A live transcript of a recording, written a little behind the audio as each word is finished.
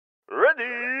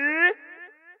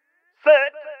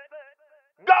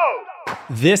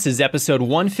This is episode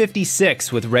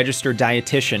 156 with registered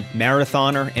dietitian,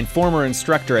 marathoner, and former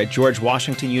instructor at George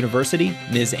Washington University,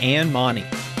 Ms. Mauney.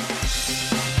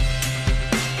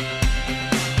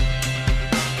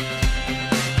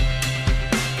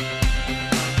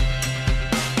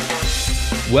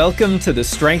 Welcome to the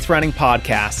Strength Running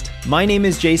Podcast. My name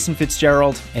is Jason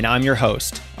Fitzgerald, and I'm your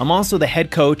host. I'm also the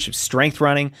head coach of Strength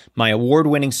Running, my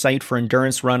award-winning site for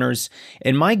endurance runners,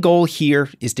 and my goal here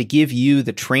is to give you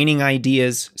the training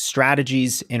ideas,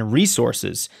 strategies, and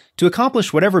resources to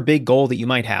accomplish whatever big goal that you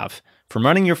might have, from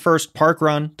running your first park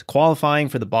run to qualifying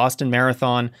for the Boston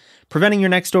Marathon, preventing your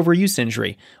next overuse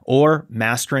injury, or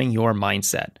mastering your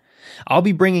mindset. I'll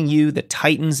be bringing you the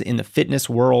titans in the fitness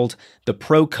world, the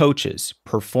pro coaches,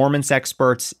 performance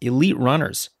experts, elite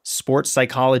runners, sports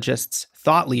psychologists,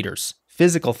 thought leaders,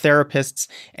 physical therapists,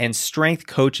 and strength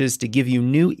coaches to give you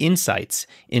new insights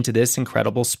into this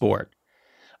incredible sport.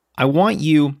 I want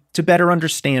you to better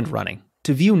understand running,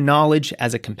 to view knowledge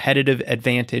as a competitive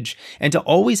advantage, and to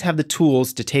always have the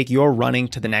tools to take your running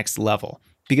to the next level.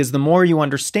 Because the more you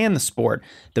understand the sport,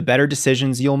 the better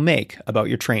decisions you'll make about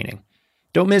your training.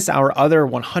 Don't miss our other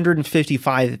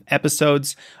 155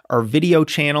 episodes, our video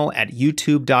channel at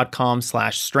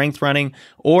youtube.com/strengthrunning,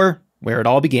 or where it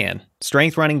all began,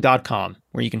 strengthrunning.com,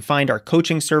 where you can find our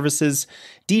coaching services,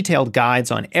 detailed guides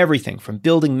on everything from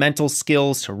building mental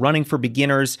skills to running for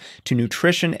beginners to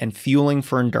nutrition and fueling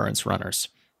for endurance runners.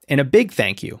 And a big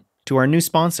thank you to our new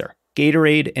sponsor,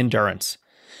 Gatorade Endurance.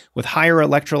 With higher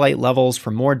electrolyte levels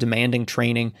for more demanding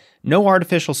training, no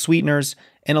artificial sweeteners,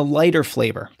 and a lighter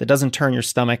flavor that doesn't turn your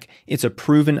stomach, it's a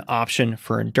proven option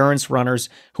for endurance runners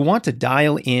who want to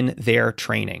dial in their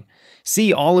training.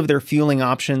 See all of their fueling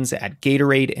options at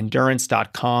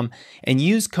GatoradeEndurance.com and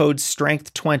use code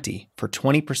STRENGTH20 for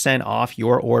 20% off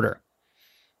your order.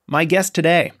 My guest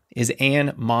today is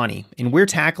Mauney, and we're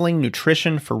tackling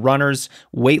nutrition for runners,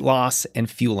 weight loss, and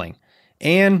fueling.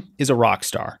 Anne is a rock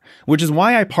star, which is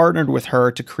why I partnered with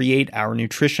her to create our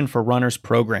Nutrition for Runners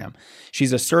program.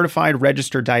 She's a certified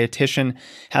registered dietitian,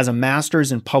 has a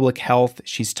master's in public health.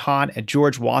 She's taught at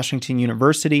George Washington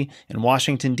University in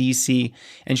Washington, D.C.,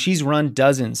 and she's run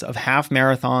dozens of half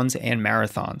marathons and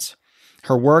marathons.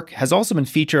 Her work has also been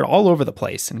featured all over the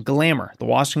place in Glamour, The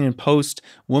Washington Post,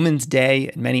 Woman's Day,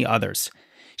 and many others.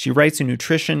 She writes a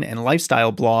nutrition and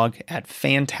lifestyle blog at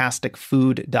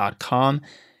fantasticfood.com.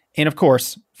 And of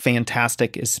course,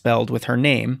 fantastic is spelled with her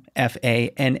name,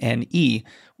 F-A-N-N-E,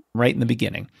 right in the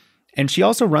beginning. And she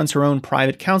also runs her own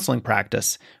private counseling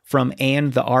practice from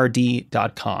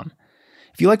AnnTheRD.com.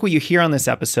 If you like what you hear on this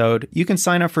episode, you can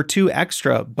sign up for 2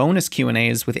 extra bonus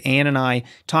Q&As with Anne and I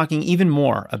talking even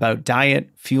more about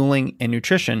diet, fueling, and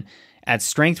nutrition at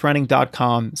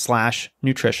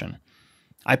strengthrunning.com/nutrition.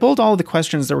 I pulled all of the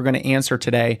questions that we're going to answer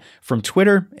today from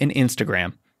Twitter and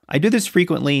Instagram. I do this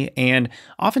frequently and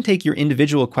often take your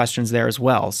individual questions there as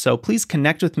well, so please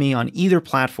connect with me on either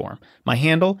platform. My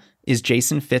handle is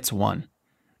JasonFitz1.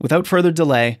 Without further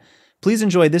delay, please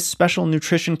enjoy this special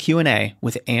nutrition Q&A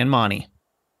with Anne Mauney.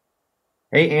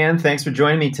 Hey Anne, thanks for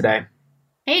joining me today.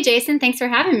 Hey Jason, thanks for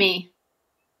having me.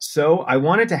 So I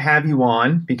wanted to have you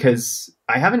on because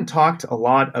I haven't talked a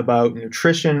lot about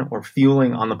nutrition or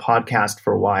fueling on the podcast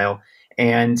for a while,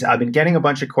 and I've been getting a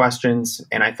bunch of questions,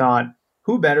 and I thought,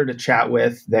 who better to chat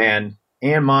with than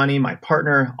Anne Mauney, my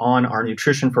partner on our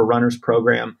Nutrition for Runners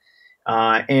program.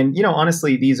 And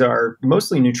honestly, these are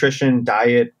mostly nutrition,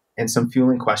 diet, and some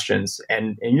fueling questions.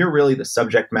 And you're really the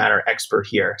subject matter expert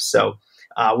here. So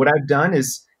what I've done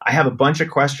is I have a bunch of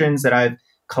questions that I've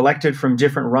collected from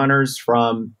different runners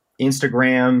from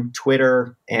Instagram,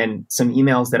 Twitter, and some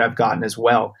emails that I've gotten as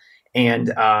well.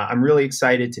 And I'm really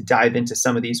excited to dive into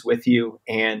some of these with you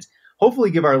and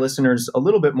hopefully give our listeners a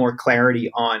little bit more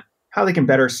clarity on how they can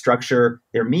better structure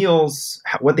their meals,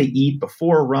 what they eat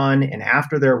before a run and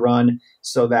after their run,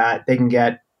 so that they can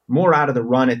get more out of the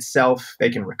run itself, they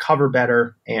can recover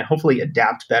better, and hopefully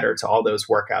adapt better to all those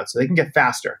workouts so they can get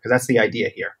faster, because that's the idea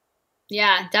here.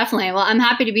 Yeah, definitely. Well, I'm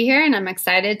happy to be here, and I'm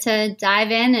excited to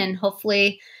dive in and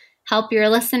hopefully help your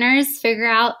listeners figure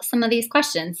out some of these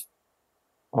questions.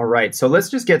 All right, so let's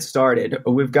just get started.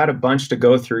 We've got a bunch to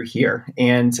go through here,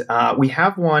 and we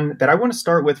have one that I want to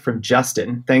start with from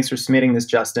Justin. Thanks for submitting this,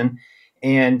 Justin.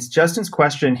 And Justin's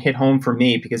question hit home for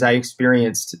me because I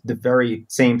experienced the very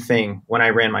same thing when I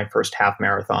ran my first half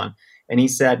marathon. And he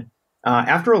said,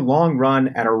 after a long run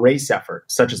at a race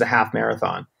effort, such as a half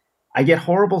marathon, I get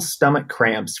horrible stomach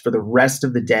cramps for the rest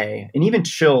of the day and even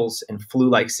chills and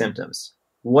flu-like symptoms.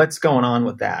 What's going on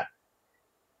with that?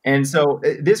 And so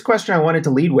this question I wanted to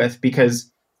lead with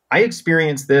because I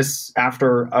experienced this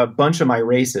after a bunch of my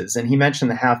races, and he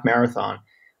mentioned the half marathon.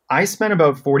 I spent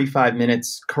about 45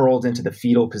 minutes curled into the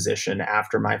fetal position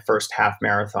after my first half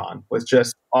marathon with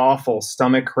just awful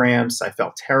stomach cramps. I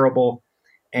felt terrible.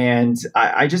 And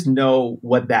I just know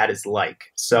what that is like.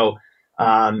 So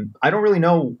I don't really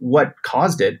know what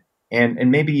caused it.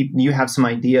 And maybe you have some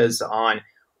ideas on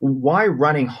why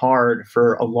running hard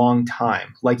for a long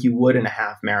time, like you would in a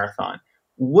half marathon.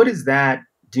 What is that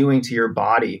doing to your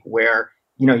body where,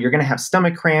 you're going to have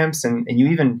stomach cramps and you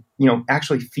even,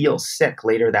 actually feel sick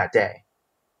later that day?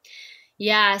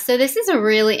 Yeah. So this is a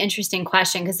really interesting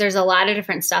question because there's a lot of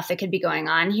different stuff that could be going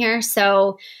on here.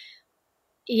 So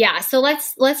yeah, so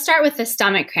let's start with the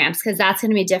stomach cramps because that's going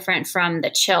to be different from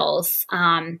the chills.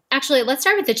 Actually, let's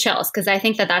start with the chills because I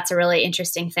think that that's a really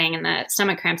interesting thing, and the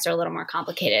stomach cramps are a little more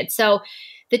complicated. So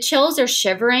the chills or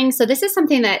shivering. So this is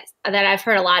something that I've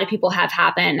heard a lot of people have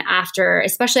happen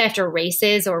especially after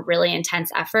races or really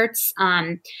intense efforts.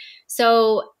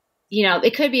 So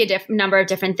it could be a number of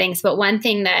different things, but one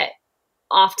thing that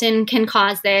often can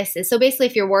cause this is, so basically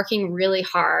if you're working really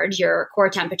hard, your core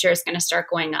temperature is going to start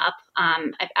going up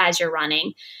as you're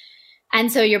running.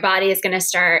 And so your body is going to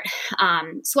start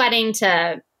sweating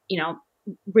to,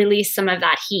 release some of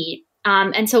that heat.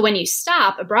 And so when you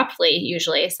stop abruptly,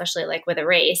 usually, especially like with a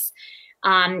race,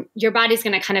 your body's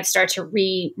going to kind of start to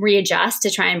readjust to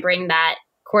try and bring that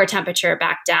core temperature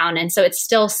back down. And so it's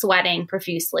still sweating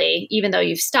profusely, even though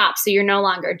you've stopped. So you're no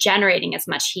longer generating as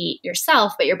much heat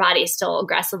yourself, but your body is still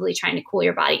aggressively trying to cool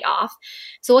your body off.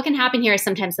 So what can happen here is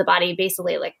sometimes the body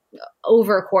basically like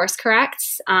over course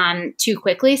corrects too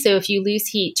quickly. So if you lose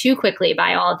heat too quickly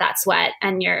by all of that sweat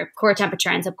and your core temperature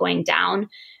ends up going down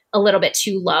a little bit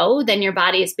too low, then your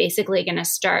body is basically going to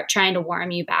start trying to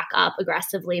warm you back up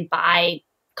aggressively by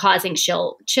causing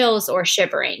chills or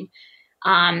shivering.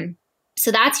 So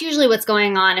that's usually what's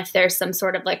going on if there's some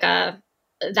sort of like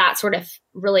that sort of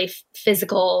really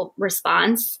physical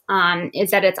response,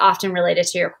 is that it's often related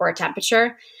to your core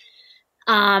temperature.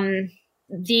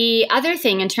 The other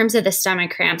thing in terms of the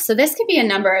stomach cramps, so this could be a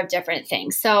number of different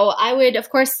things. So I would, of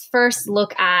course, first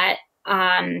look at,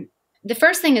 the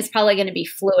first thing is probably going to be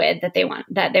fluid that they want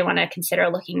to consider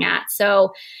looking at.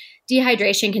 So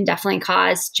dehydration can definitely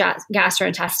cause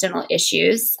gastrointestinal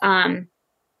issues.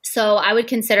 So I would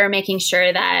consider making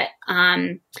sure that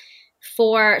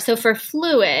for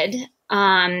fluid,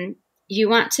 you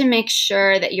want to make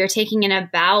sure that you're taking in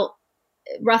about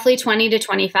roughly 20 to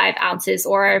 25 ounces,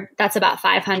 or that's about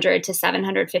 500 to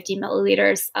 750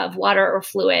 milliliters of water or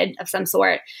fluid of some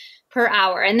sort per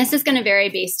hour. And this is going to vary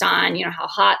based on, how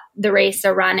hot the race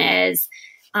or run is,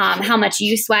 how much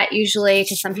you sweat usually,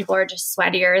 because some people are just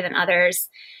sweatier than others.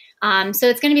 So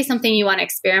it's going to be something you want to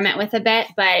experiment with a bit,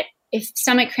 but if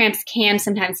stomach cramps can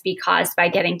sometimes be caused by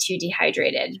getting too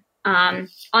dehydrated. On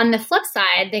the flip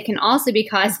side, they can also be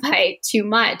caused by too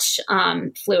much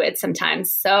fluid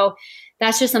sometimes. So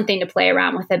that's just something to play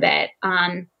around with a bit.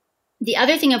 The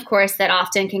other thing, of course, that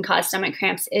often can cause stomach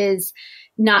cramps is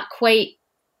not quite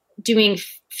doing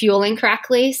fueling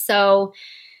correctly. So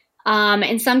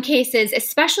in some cases,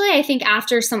 especially I think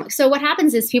so what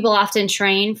happens is people often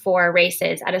train for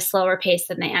races at a slower pace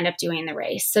than they end up doing the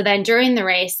race. So then during the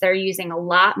race, they're using a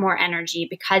lot more energy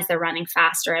because they're running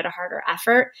faster at a harder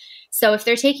effort. So if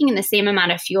they're taking in the same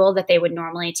amount of fuel that they would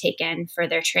normally take in for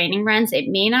their training runs, it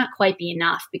may not quite be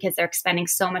enough because they're expending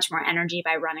so much more energy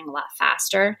by running a lot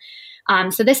faster.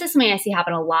 So this is something I see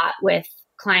happen a lot with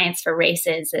clients for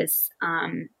races is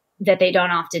that they don't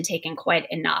often take in quite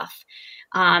enough.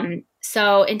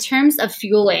 So in terms of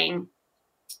fueling,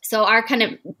 so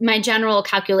my general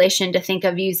calculation to think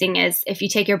of using is if you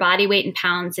take your body weight in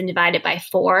pounds and divide it by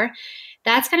 4,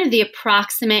 that's kind of the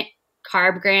approximate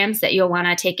carb grams that you'll want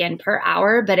to take in per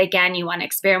hour. But again, you want to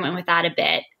experiment with that a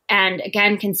bit. And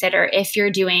again, consider if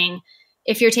you're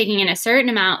taking in a certain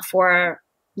amount for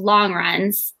long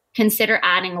runs, consider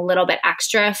adding a little bit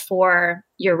extra for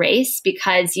your race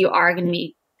because you are going to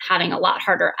be having a lot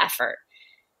harder effort.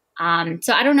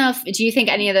 So I don't know do you think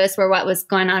any of those were what was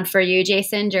going on for you,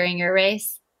 Jason, during your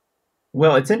race?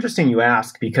 Well, it's interesting you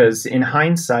ask because in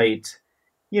hindsight,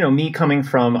 me coming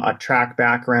from a track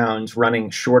background, running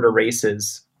shorter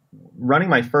races, running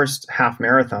my first half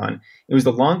marathon, it was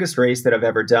the longest race that I've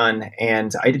ever done.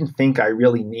 And I didn't think I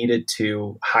really needed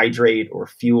to hydrate or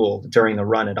fuel during the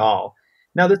run at all.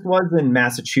 Now, this was in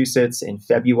Massachusetts in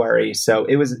February, so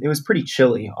it was pretty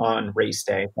chilly on race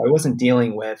day. I wasn't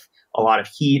dealing with a lot of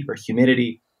heat or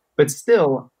humidity, but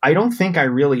still, I don't think I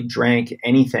really drank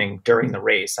anything during the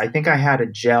race. I think I had a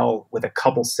gel with a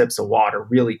couple sips of water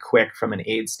really quick from an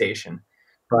aid station,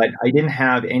 but I didn't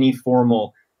have any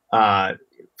formal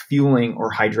fueling or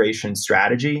hydration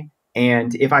strategy.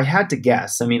 And if I had to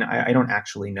guess, I mean, I don't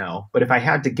actually know, but if I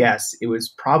had to guess, it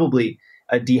was probably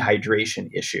a dehydration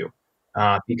issue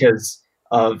because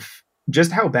of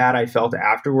just how bad I felt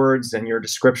afterwards and your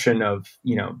description of,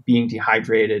 being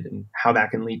dehydrated and how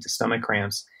that can lead to stomach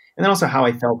cramps. And then also how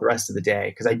I felt the rest of the day,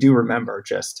 because I do remember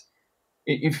just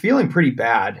it feeling pretty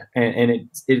bad. And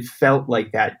it felt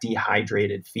like that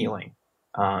dehydrated feeling.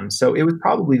 So it was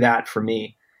probably that for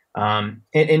me. And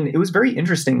it was very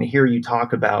interesting to hear you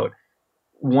talk about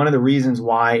one of the reasons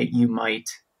why you might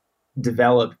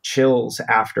develop chills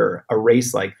after a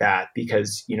race like that,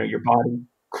 because your body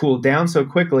cooled down so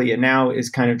quickly and now is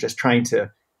kind of just trying to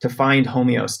find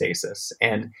homeostasis.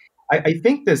 And I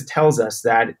think this tells us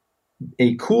that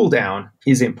a cool down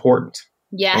is important.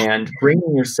 Yeah. And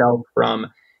bringing yourself from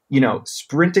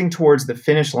sprinting towards the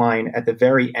finish line at the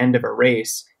very end of a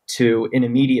race to an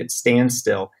immediate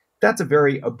standstill, that's a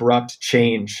very abrupt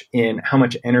change in how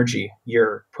much energy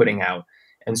you're putting out.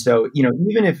 And so,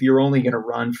 even if you're only going to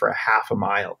run for a half a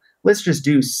mile, let's just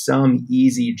do some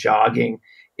easy jogging.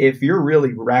 If you're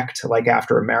really wrecked, like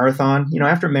after a marathon,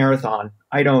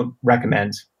 I don't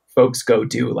recommend folks go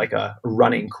do like a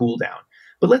running cool down,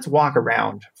 but let's walk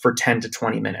around for 10 to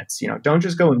 20 minutes. Don't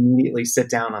just go immediately sit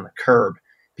down on the curb,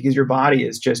 because your body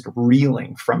is just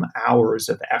reeling from hours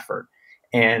of effort.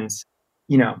 And,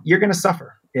 you're going to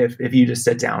suffer if you just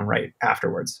sit down right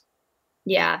afterwards.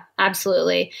 Yeah,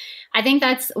 absolutely. I think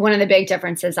that's one of the big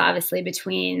differences, obviously,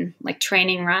 between like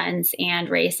training runs and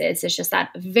races. It's just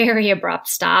that very abrupt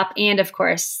stop. And of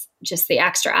course, just the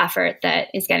extra effort that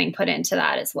is getting put into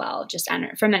that as well, just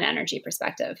from an energy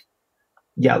perspective.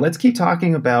 Yeah, let's keep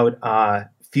talking about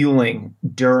fueling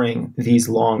during these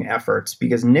long efforts,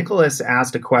 because Nicholas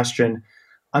asked a question.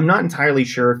 I'm not entirely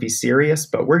sure if he's serious,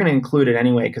 but we're going to include it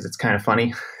anyway because it's kind of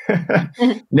funny.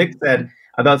 Nick said,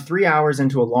 about 3 hours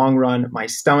into a long run, my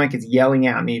stomach is yelling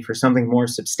at me for something more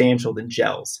substantial than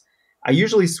gels. I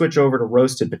usually switch over to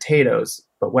roasted potatoes,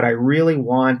 but what I really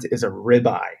want is a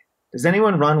ribeye. Does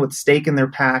anyone run with steak in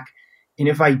their pack? And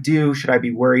if I do, should I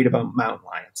be worried about mountain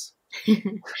lions?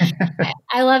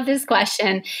 I love this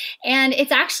question. And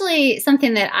it's actually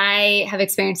something that I have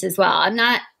experienced as well. I'm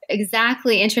not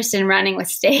exactly interested in running with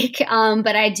steak,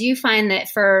 but I do find that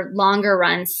for longer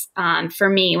runs, for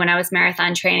me, when I was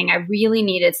marathon training, I really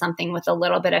needed something with a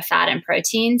little bit of fat and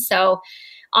protein. So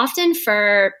often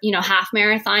for, half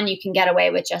marathon, you can get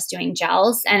away with just doing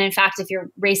gels. And in fact, if you're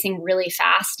racing really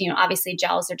fast, obviously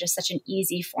gels are just such an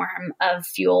easy form of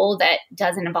fuel that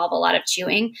doesn't involve a lot of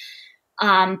chewing.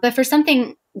 But for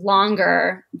something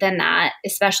longer than that,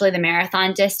 especially the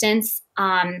marathon distance,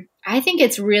 I think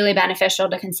it's really beneficial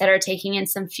to consider taking in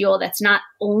some fuel that's not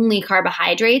only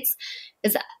carbohydrates.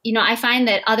 Is I find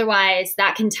that otherwise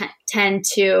that can tend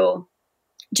to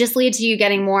just lead to you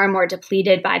getting more and more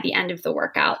depleted by the end of the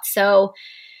workout. So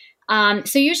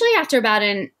usually after about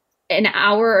an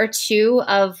hour or two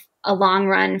of a long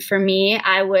run for me,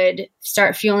 I would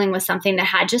start fueling with something that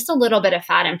had just a little bit of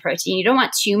fat and protein. You don't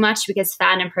want too much because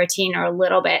fat and protein are a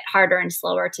little bit harder and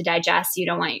slower to digest. You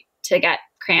don't want to get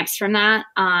cramps from that.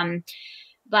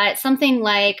 But something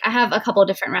like, I have a couple of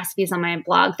different recipes on my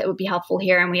blog that would be helpful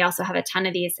here. And we also have a ton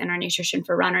of these in our Nutrition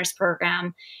for Runners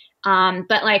program.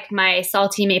 But like my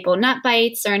salty maple nut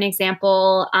bites are an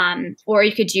example. Or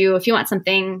you could do, if you want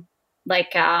something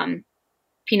like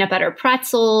peanut butter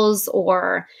pretzels,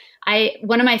 or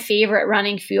one of my favorite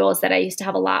running fuels that I used to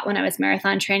have a lot when I was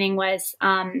marathon training was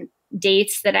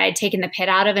dates that I'd taken the pit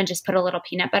out of and just put a little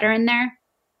peanut butter in there.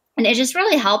 And it just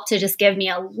really helped to just give me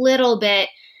a little bit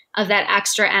of that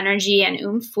extra energy and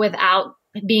oomph without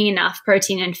being enough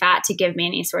protein and fat to give me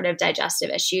any sort of digestive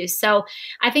issues. So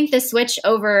I think the switch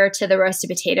over to the roasted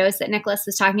potatoes that Nicholas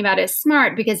was talking about is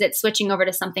smart because it's switching over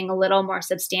to something a little more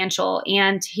substantial,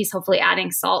 and he's hopefully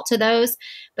adding salt to those.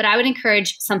 But I would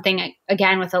encourage something,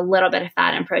 again, with a little bit of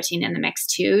fat and protein in the mix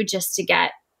too, just to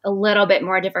get a little bit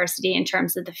more diversity in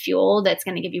terms of the fuel that's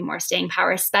going to give you more staying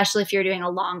power, especially if you're doing a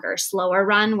longer, slower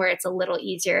run where it's a little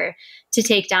easier to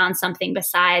take down something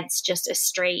besides just a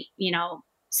straight,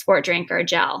 sport drink or a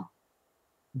gel.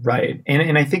 Right.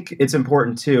 And I think it's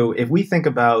important too, if we think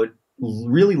about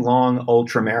really long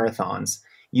ultra marathons,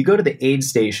 you go to the aid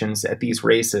stations at these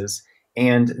races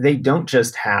and they don't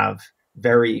just have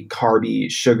very carby,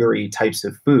 sugary types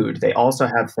of food. They also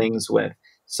have things with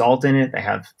salt in it. They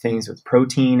have things with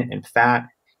protein and fat.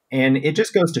 And it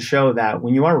just goes to show that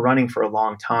when you are running for a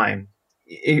long time,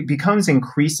 it becomes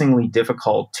increasingly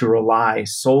difficult to rely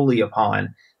solely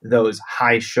upon those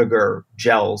high sugar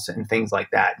gels and things like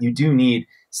that. You do need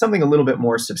something a little bit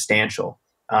more substantial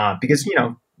because,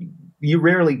 you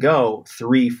rarely go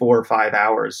 3, 4, 5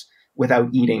 hours without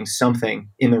eating something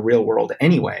in the real world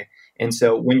anyway. And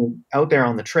so when you're out there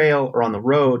on the trail or on the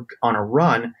road on a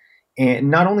run,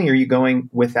 and not only are you going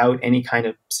without any kind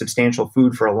of substantial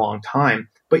food for a long time,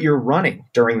 but you're running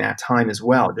during that time as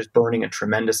well, just burning a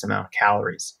tremendous amount of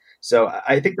calories. So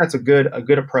I think that's a good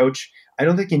approach. I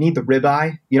don't think you need the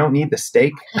ribeye. You don't need the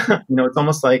steak. It's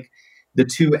almost like the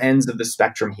two ends of the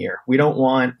spectrum here. We don't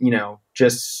want,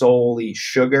 just solely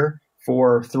sugar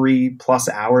for 3+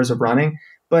 hours of running.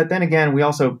 But then again, we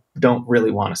also don't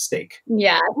really want a steak.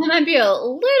 Yeah, it might be a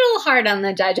little hard on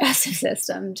the digestive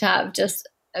system to have just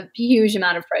a huge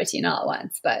amount of protein all at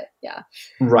once. But yeah.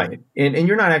 Right. And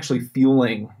you're not actually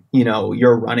fueling,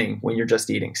 your running when you're just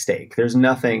eating steak. There's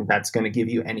nothing that's going to give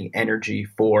you any energy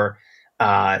for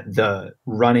the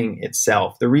running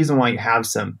itself. The reason why you have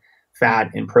some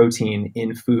fat and protein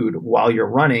in food while you're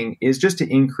running is just to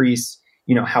increase,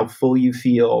 how full you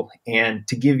feel and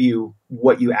to give you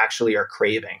what you actually are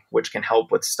craving, which can help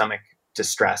with stomach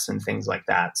distress and things like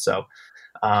that. So,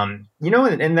 and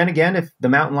then again, if the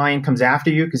mountain lion comes after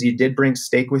you because you did bring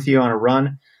steak with you on a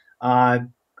run,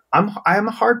 I'm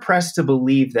hard pressed to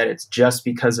believe that it's just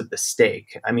because of the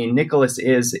steak. I mean, Nicholas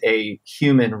is a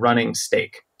human running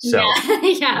steak. So yeah,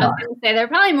 I was going to say they're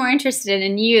probably more interested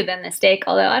in you than the steak,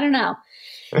 although I don't know.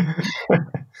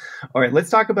 All right, let's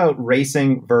talk about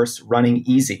racing versus running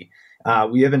easy.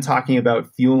 We have been talking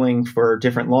about fueling for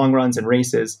different long runs and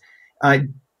races.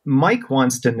 Mike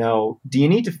wants to know, do you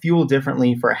need to fuel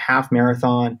differently for a half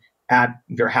marathon at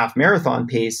your half marathon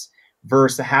pace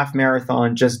versus a half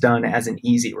marathon just done as an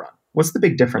easy run? What's the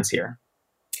big difference here?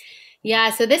 Yeah,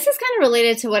 so this is kind of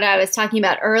related to what I was talking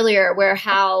about earlier, where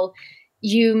how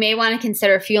you may want to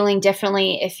consider fueling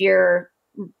differently if you're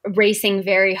racing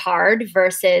very hard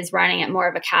versus running at more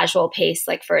of a casual pace,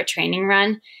 like for a training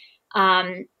run.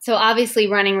 So obviously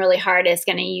running really hard is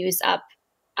going to use up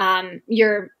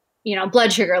your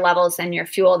blood sugar levels, and your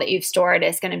fuel that you've stored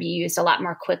is going to be used a lot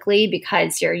more quickly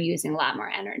because you're using a lot more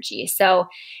energy. So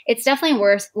it's definitely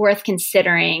worth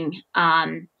considering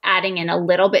adding in a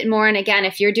little bit more. And again,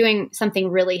 if you're doing something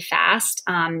really fast,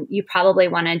 you probably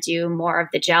want to do more of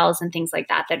the gels and things like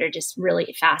that are just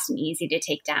really fast and easy to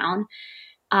take down.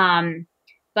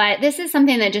 But this is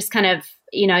something that just kind of,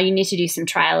 you need to do some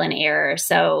trial and error.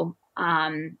 So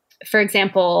for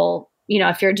example,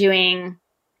 if you're doing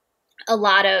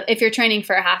if you're training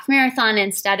for a half marathon,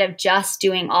 instead of just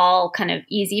doing all kind of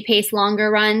easy pace, longer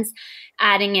runs,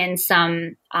 adding in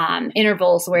some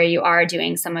intervals where you are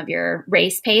doing some of your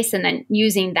race pace and then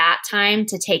using that time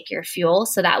to take your fuel.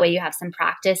 So that way you have some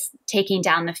practice taking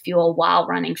down the fuel while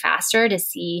running faster to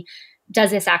see,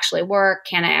 does this actually work?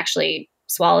 Can I actually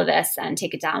swallow this and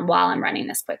take it down while I'm running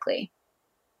this quickly?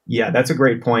 Yeah, that's a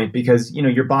great point because,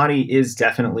 your body is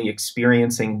definitely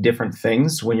experiencing different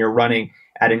things when you're running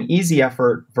at an easy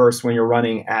effort versus when you're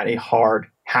running at a hard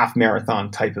half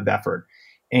marathon type of effort.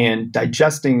 And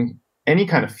digesting any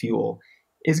kind of fuel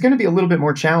is going to be a little bit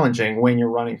more challenging when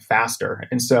you're running faster.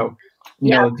 And so,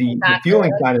 the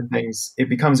fueling side of things, it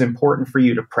becomes important for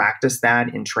you to practice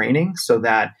that in training so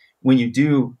that when you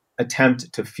do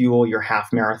attempt to fuel your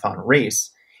half marathon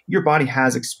race, your body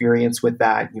has experience with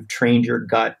that. You've trained your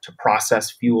gut to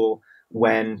process fuel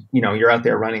when, you're out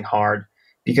there running hard.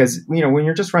 Because, when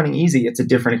you're just running easy, it's a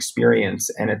different experience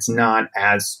and it's not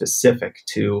as specific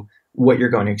to what you're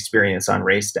going to experience on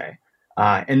race day.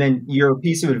 And then your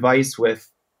piece of advice with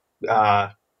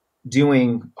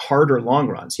doing harder long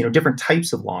runs, different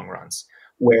types of long runs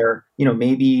where,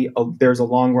 maybe there's a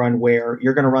long run where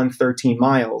you're going to run 13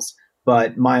 miles,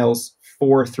 but miles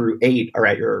 4 through 8 are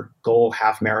at your goal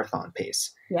half marathon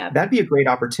pace. Yeah. That'd be a great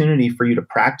opportunity for you to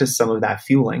practice some of that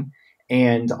fueling.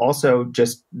 And also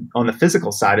just on the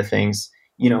physical side of things,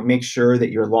 make sure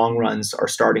that your long runs are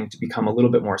starting to become a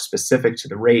little bit more specific to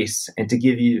the race and to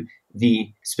give you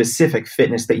the specific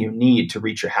fitness that you need to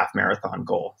reach your half marathon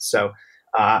goal. So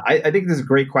I think this is a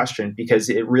great question because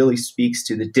it really speaks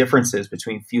to the differences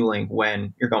between fueling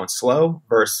when you're going slow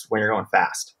versus when you're going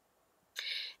fast.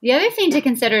 The other thing to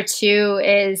consider too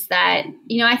is that,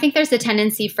 I think there's a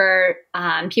tendency for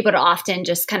people to often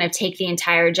just kind of take the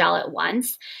entire gel at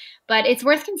once. But it's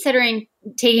worth considering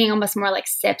taking almost more like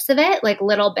sips of it, like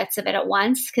little bits of it at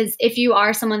once. Because if you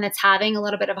are someone that's having a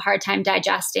little bit of a hard time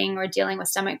digesting or dealing with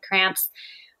stomach cramps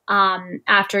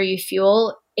after you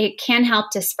fuel, it can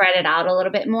help to spread it out a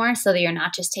little bit more so that you're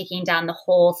not just taking down the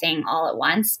whole thing all at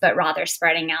once, but rather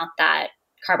spreading out that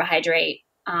carbohydrate,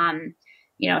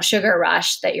 sugar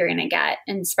rush that you're going to get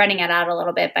and spreading it out a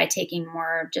little bit by taking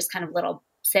more just kind of little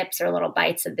sips or little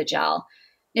bites of the gel.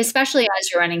 especially as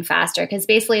you're running faster, because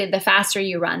basically the faster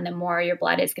you run, the more your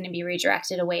blood is going to be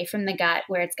redirected away from the gut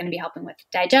where it's going to be helping with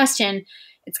digestion.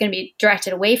 It's going to be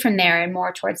directed away from there and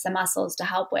more towards the muscles to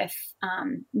help with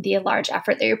the large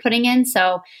effort that you're putting in.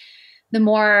 So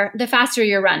the faster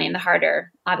you're running, the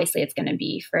harder obviously it's going to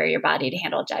be for your body to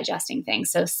handle digesting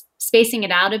things. So spacing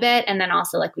it out a bit. And then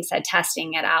also, like we said,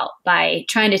 testing it out by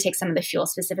trying to take some of the fuel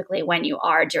specifically when you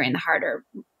are during the harder,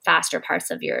 faster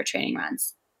parts of your training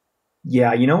runs.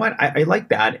 Yeah, you know what? I like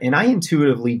that. And I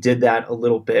intuitively did that a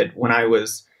little bit when I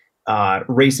was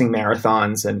racing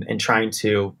marathons and trying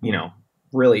to,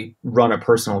 really run a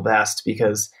personal best,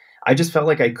 because I just felt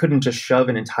like I couldn't just shove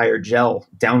an entire gel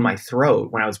down my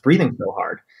throat when I was breathing so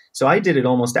hard. So I did it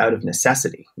almost out of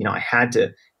necessity. I had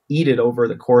to eat it over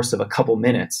the course of a couple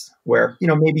minutes, where,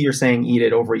 maybe you're saying eat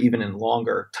it over even a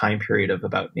longer time period of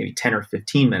about maybe 10 or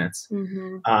 15 minutes.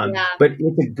 Mm-hmm. But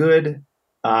it's a good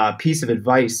piece of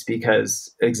advice,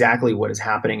 because exactly what is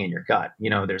happening in your gut.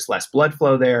 There's less blood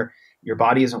flow there. Your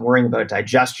body isn't worrying about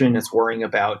digestion. It's worrying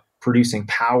about producing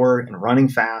power and running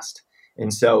fast.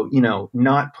 And so,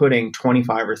 not putting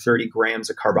 25 or 30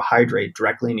 grams of carbohydrate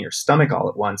directly into your stomach all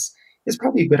at once is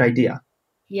probably a good idea.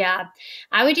 Yeah.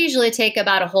 I would usually take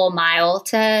about a whole mile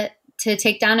to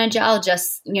take down a gel,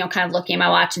 just, kind of looking at my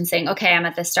watch and saying, okay, I'm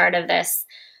at the start of this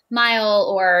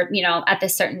mile, or, at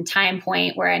this certain time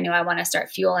point where I knew I want to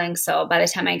start fueling. So by the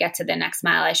time I get to the next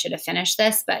mile, I should have finished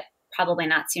this, but probably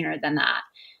not sooner than that.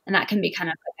 And that can be kind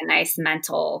of like a nice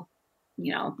mental,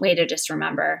 way to just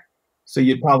remember. So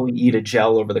you'd probably eat a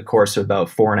gel over the course of about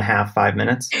 4.5, 5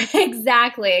 minutes.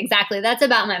 Exactly. That's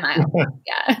about my mile.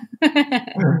 Yeah.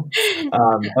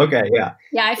 Okay. Yeah.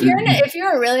 Yeah. If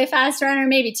you're a really fast runner,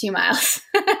 maybe 2 miles.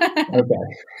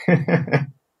 Okay.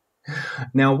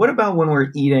 Now, what about when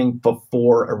we're eating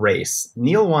before a race?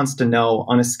 Neil wants to know,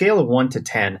 on a scale of 1 to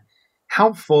 10,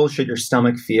 how full should your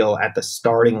stomach feel at the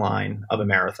starting line of a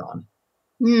marathon?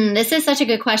 This is such a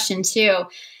good question too.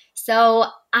 So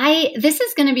this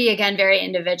is going to be, again, very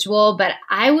individual, but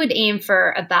I would aim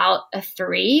for about a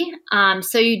 3.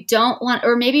 So you don't want,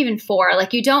 or maybe even 4,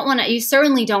 like you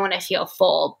certainly don't want to feel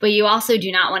full, but you also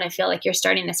do not want to feel like you're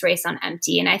starting this race on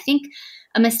empty. And I think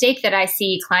a mistake that I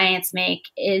see clients make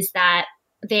is that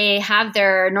they have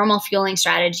their normal fueling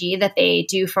strategy that they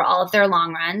do for all of their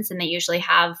long runs. And they usually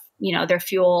have, their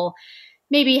fuel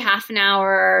maybe half an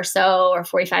hour or so, or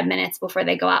 45 minutes before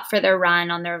they go out for their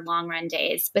run on their long run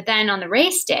days. But then on the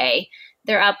race day,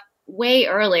 they're up way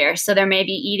earlier. So they're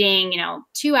maybe eating,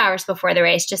 2 hours before the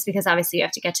race, just because obviously you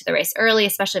have to get to the race early,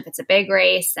 especially if it's a big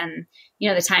race and,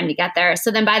 the time to get there.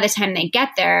 So then by the time they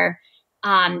get there,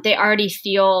 they already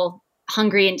feel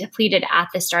hungry and depleted at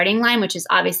the starting line, which is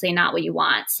obviously not what you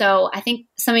want. So I think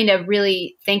something to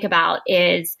really think about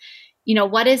is,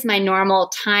 what is my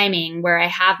normal timing where I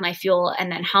have my fuel,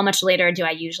 and then how much later do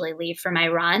I usually leave for my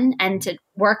run, and to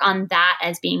work on that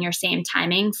as being your same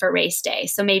timing for race day.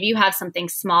 So maybe you have something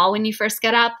small when you first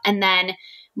get up, and then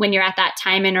when you're at that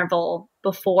time interval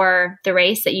before the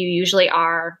race that you usually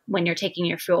are when you're taking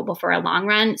your fuel before a long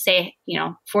run, say,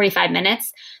 45 minutes.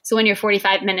 So when you're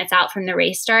 45 minutes out from the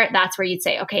race start, that's where you'd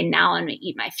say, okay, now I'm going to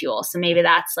eat my fuel. So maybe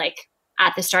that's like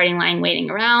at the starting line waiting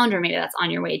around, or maybe that's on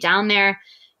your way down there,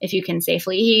 if you can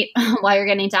safely eat while you're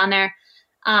getting down there.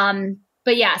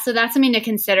 But yeah, so that's something to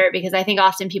consider, because I think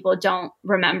often people don't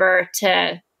remember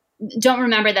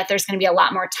that there's going to be a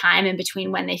lot more time in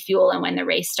between when they fuel and when the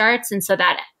race starts. And so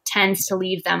that tends to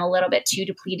leave them a little bit too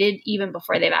depleted even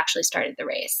before they've actually started the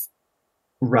race.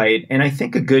 Right. And I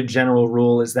think a good general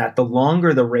rule is that the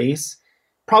longer the race,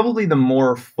 probably the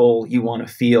more full you want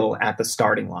to feel at the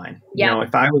starting line. Yeah.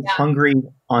 If I was hungry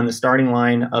on the starting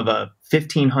line of a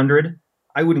 1500,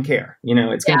 I wouldn't care.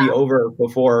 It's going to be over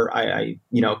before I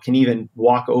can even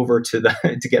walk over to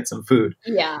to get some food.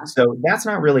 Yeah. So that's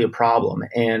not really a problem.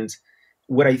 And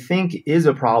what I think is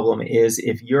a problem is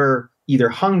if you're either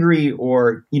hungry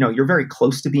or, you're very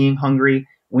close to being hungry,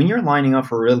 when you're lining up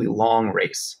for a really long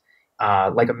race,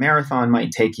 like a marathon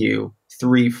might take you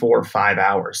 3, 4, 5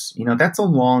 hours. That's a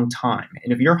long time.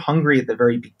 And if you're hungry at the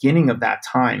very beginning of that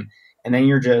time, and then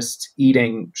you're just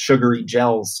eating sugary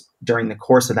gels during the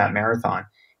course of that marathon,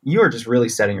 you are just really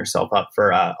setting yourself up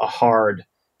for a hard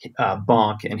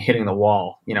bonk and hitting the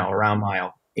wall, around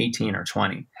mile 18 or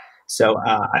 20. So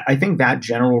I think that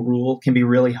general rule can be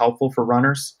really helpful for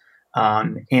runners.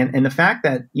 And the fact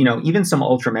that, even some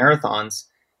ultra marathons,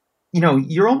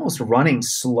 you're almost running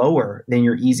slower than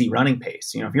your easy running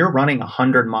pace. If you're running a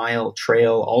 100-mile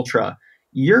trail ultra,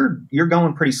 you're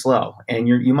going pretty slow, and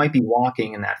you might be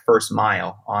walking in that first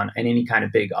mile on any kind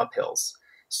of big uphills.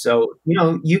 So,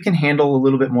 you can handle a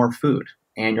little bit more food,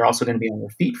 and you're also going to be on your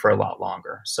feet for a lot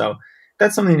longer. So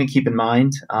that's something to keep in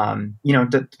mind. It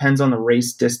depends on the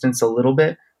race distance a little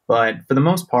bit, but for the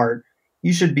most part,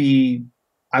 you should be,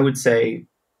 I would say,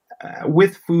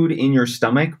 with food in your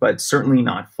stomach, but certainly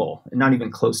not full, and not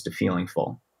even close to feeling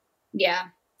full. Yeah.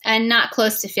 And not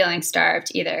close to feeling starved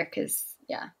either, because,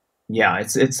 yeah. Yeah,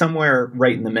 it's somewhere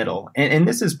right in the middle. And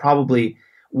this is probably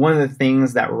one of the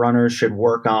things that runners should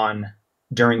work on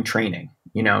during training.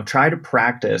 Try to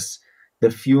practice the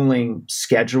fueling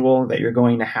schedule that you're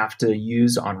going to have to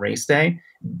use on race day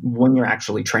when you're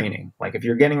actually training. Like if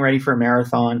you're getting ready for a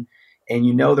marathon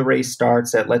and the race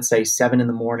starts at, let's say, 7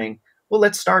 a.m, well,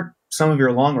 let's start some of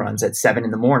your long runs at 7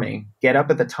 a.m. Get up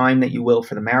at the time that you will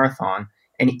for the marathon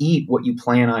and eat what you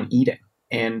plan on eating.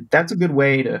 And that's a good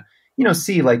way to,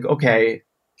 see like, okay,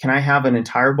 can I have an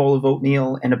entire bowl of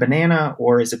oatmeal and a banana,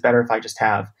 or is it better if I just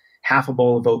have half a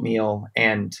bowl of oatmeal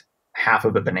and half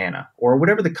of a banana, or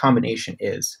whatever the combination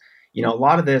is? A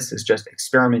lot of this is just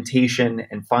experimentation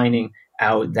and finding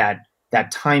out that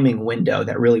timing window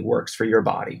that really works for your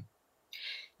body.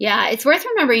 Yeah, it's worth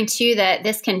remembering too that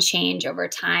this can change over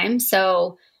time.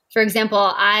 So, for example,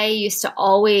 I used to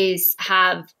always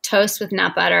have toast with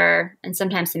nut butter and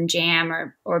sometimes some jam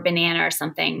or banana or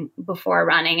something before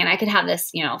running. And I could have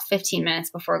this, 15 minutes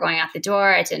before going out the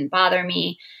door. It didn't bother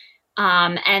me.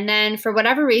 And then for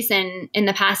whatever reason in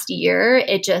the past year,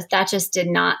 that just did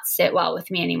not sit well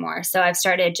with me anymore. So I've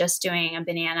started just doing a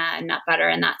banana and nut butter,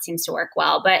 and that seems to work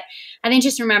well. But I think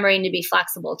just remembering to be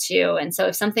flexible too. And so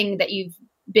if something that you've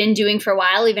been doing for a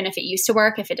while, even if it used to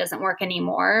work, if it doesn't work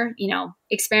anymore,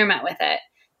 experiment with it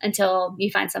until you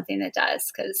find something that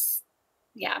does. Cause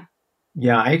yeah.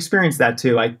 Yeah, I experienced that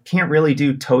too. I can't really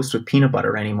do toast with peanut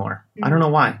butter anymore. I don't know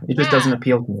why. It just doesn't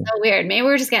appeal to me. So weird. Maybe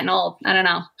we're just getting old. I don't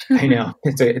know. I know.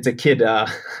 It's a kid a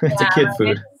kid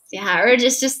food. Or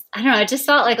just I don't know. It just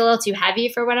felt like a little too heavy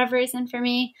for whatever reason for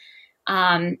me.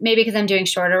 Maybe because I'm doing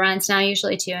shorter runs now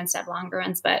usually too instead of longer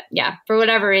runs, but yeah, for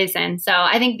whatever reason. So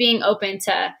I think being open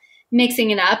to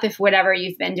mixing it up if whatever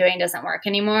you've been doing doesn't work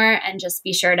anymore, and just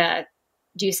be sure to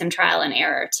do some trial and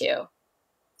error too.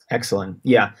 Excellent.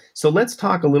 Yeah. So let's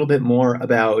talk a little bit more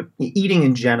about eating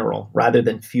in general rather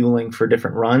than fueling for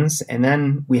different runs. And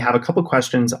then we have a couple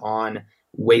questions on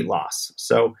weight loss.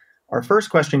 So our first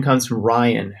question comes from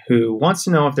Ryan, who wants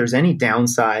to know if there's any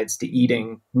downsides to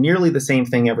eating nearly the same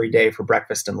thing every day for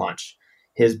breakfast and lunch.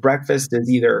 His breakfast is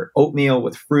either oatmeal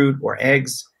with fruit or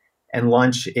eggs, and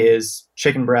lunch is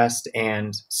chicken breast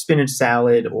and spinach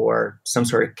salad or some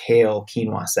sort of kale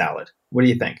quinoa salad. What do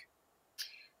you think?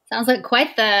 Sounds like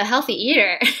quite the healthy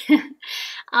eater.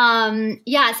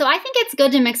 Yeah, so I think it's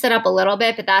good to mix it up a little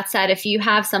bit. But that said, if you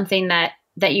have something that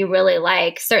you really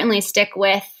like, certainly stick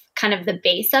with kind of the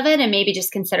base of it and maybe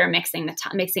just consider mixing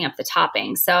up the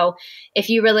toppings. So if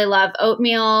you really love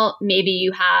oatmeal, maybe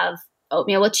you have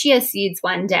oatmeal with chia seeds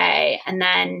one day and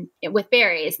then with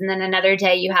berries. And then another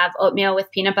day you have oatmeal with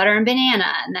peanut butter and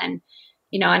banana. And then,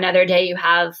 another day you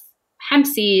have hemp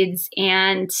seeds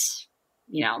and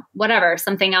whatever,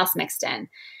 something else mixed in.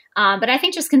 But I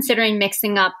think just considering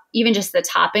mixing up even just the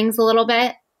toppings a little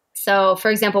bit. So for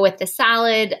example, with the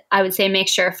salad, I would say make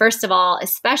sure, first of all,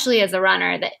 especially as a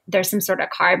runner, that there's some sort of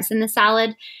carbs in the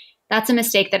salad. That's a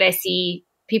mistake that I see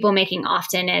people making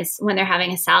often, is when they're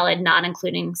having a salad, not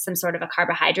including some sort of a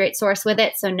carbohydrate source with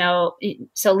it.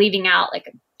 So leaving out like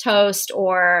a toast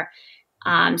or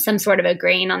some sort of a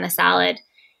grain on the salad.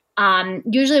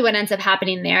 Usually what ends up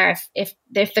happening there, if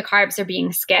the carbs are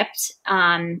being skipped,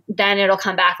 then it'll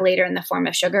come back later in the form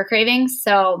of sugar cravings.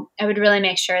 So I would really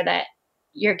make sure that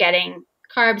you're getting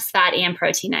carbs, fat, and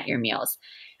protein at your meals.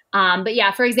 But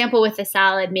yeah, for example, with the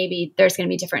salad, maybe there's going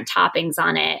to be different toppings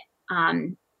on it.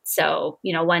 So,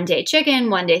 one day chicken,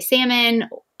 one day salmon,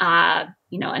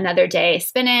 another day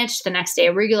spinach, the next day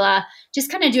arugula, just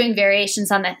kind of doing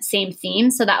variations on the same theme.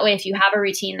 So that way, if you have a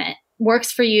routine that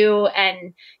works for you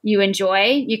and you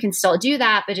enjoy, you can still do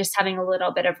that, but just having a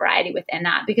little bit of variety within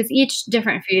that, because each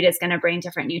different food is going to bring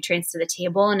different nutrients to the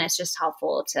table. And it's just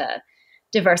helpful to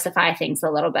diversify things a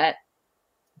little bit.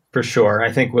 For sure.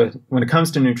 I think when it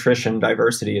comes to nutrition,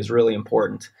 diversity is really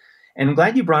important. And I'm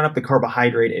glad you brought up the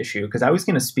carbohydrate issue, because I was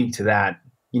going to speak to that.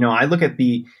 I look at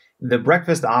the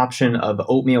breakfast option of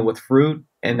oatmeal with fruit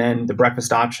and then the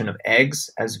breakfast option of eggs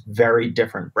as very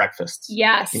different breakfasts.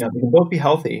 Yes. They can both be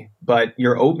healthy, but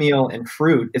your oatmeal and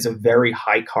fruit is a very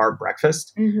high carb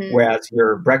breakfast, whereas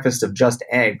your breakfast of just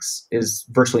eggs is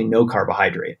virtually no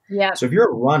carbohydrate. Yeah. So if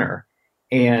you're a runner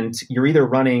and you're either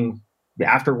running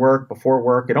after work, before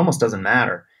work, it almost doesn't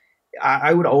matter.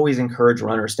 I would always encourage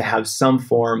runners to have some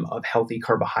form of healthy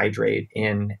carbohydrate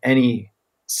in any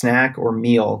snack or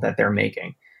meal that they're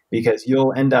making, because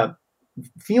you'll end up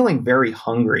feeling very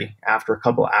hungry after a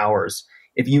couple hours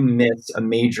if you miss a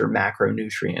major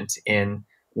macronutrient in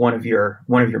one of your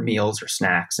meals or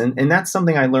snacks. And that's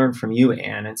something I learned from you,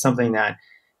 Anne, and something that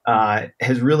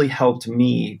has really helped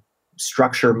me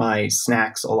structure my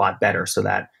snacks a lot better so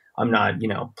that I'm not,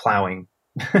 plowing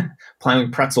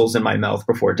pretzels in my mouth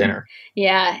before dinner.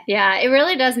 Yeah. It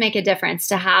really does make a difference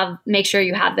to make sure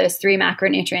you have those 3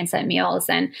 macronutrients at meals.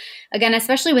 And again,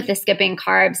 especially with the skipping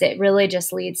carbs, it really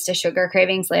just leads to sugar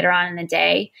cravings later on in the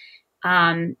day.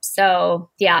 So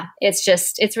yeah,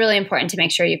 it's really important to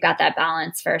make sure you've got that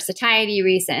balance for satiety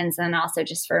reasons and also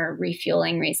just for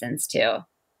refueling reasons too.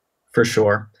 For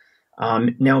sure.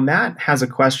 Now, Matt has a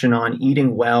question on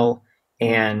eating well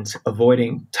and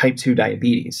avoiding type 2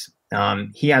 diabetes.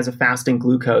 He has a fasting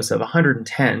glucose of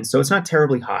 110, so it's not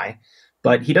terribly high,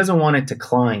 but he doesn't want it to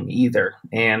climb either.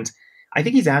 And I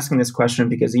think he's asking this question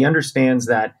because he understands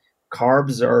that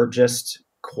carbs are just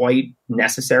quite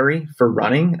necessary for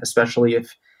running, especially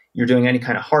if you're doing any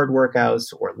kind of hard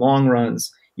workouts or long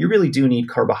runs. You really do need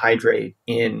carbohydrate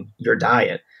in your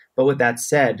diet. But with that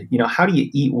said, how do you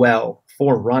eat well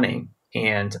for running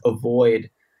and avoid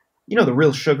the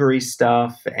real sugary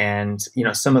stuff and,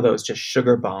 some of those just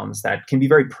sugar bombs that can be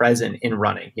very present in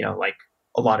running, like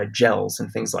a lot of gels and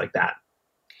things like that?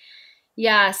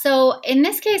 Yeah. So in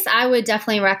this case, I would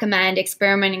definitely recommend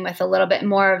experimenting with a little bit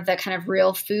more of the kind of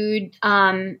real food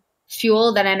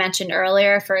fuel that I mentioned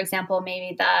earlier. For example,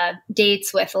 maybe the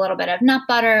dates with a little bit of nut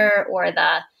butter or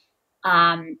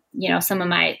some of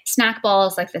my snack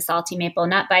balls, like the salty maple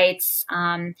nut bites,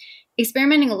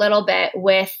 experimenting a little bit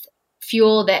with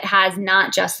fuel that has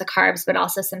not just the carbs, but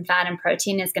also some fat and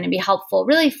protein is going to be helpful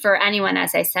really for anyone,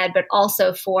 as I said, but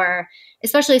also for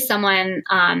especially someone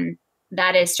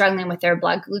that is struggling with their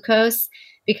blood glucose,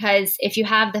 because if you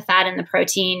have the fat and the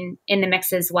protein in the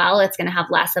mix as well, it's going to have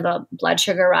less of a blood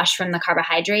sugar rush from the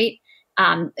carbohydrate.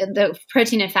 The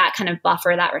protein and fat kind of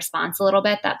buffer that response a little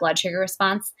bit, that blood sugar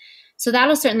response. So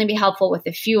that'll certainly be helpful with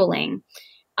the fueling.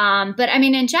 But I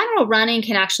mean, in general, running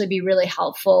can actually be really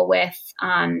helpful with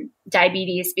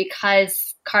diabetes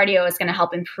because cardio is going to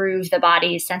help improve the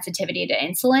body's sensitivity to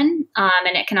insulin.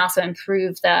 And it can also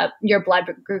improve your blood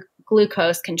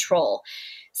glucose control.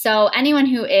 So anyone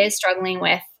who is struggling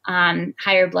with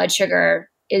higher blood sugar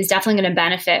is definitely going to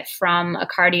benefit from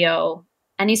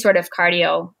any sort of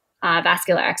cardio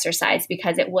vascular exercise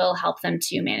because it will help them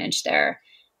to manage their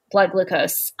blood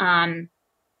glucose.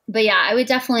 But yeah, I would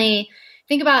definitely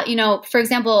think about, for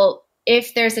example,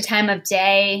 if there's a time of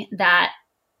day that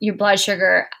your blood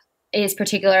sugar is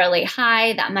particularly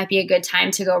high, that might be a good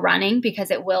time to go running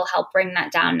because it will help bring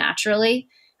that down naturally.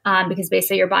 Because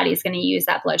basically your body is going to use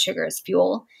that blood sugar as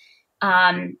fuel.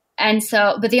 But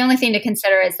the only thing to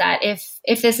consider is that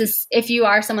if you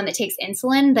are someone that takes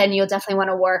insulin, then you'll definitely want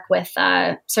to work with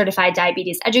a certified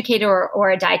diabetes educator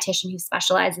or a dietitian who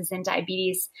specializes in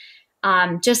diabetes,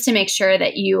 just to make sure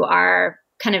that you are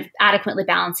kind of adequately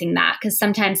balancing that. Because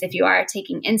sometimes if you are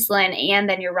taking insulin and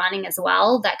then you're running as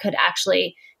well, that could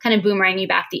actually kind of boomerang you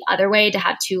back the other way to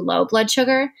have too low blood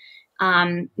sugar.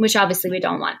 Which obviously we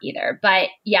don't want either. But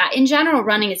yeah, in general,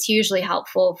 running is hugely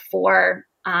helpful for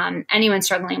anyone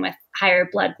struggling with higher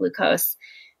blood glucose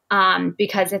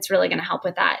because it's really going to help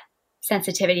with that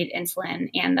sensitivity to insulin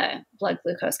and the blood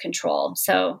glucose control.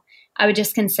 So I would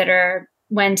just consider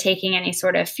when taking any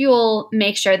sort of fuel,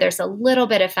 make sure there's a little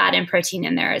bit of fat and protein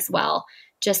in there as well,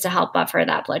 just to help buffer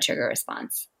that blood sugar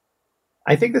response.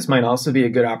 I think this might also be a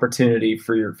good opportunity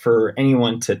for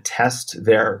anyone to test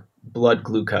their blood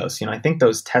glucose. I think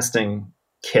those testing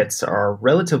kits are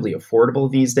relatively affordable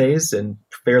these days and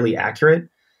fairly accurate.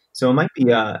 So it might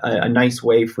be a nice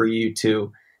way for you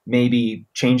to maybe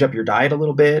change up your diet a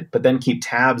little bit, but then keep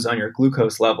tabs on your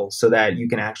glucose levels so that you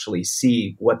can actually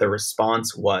see what the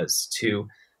response was to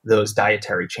those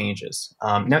dietary changes.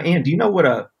 Now, Anne, do you know what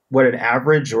an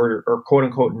average or quote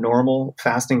unquote normal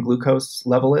fasting glucose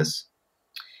level is?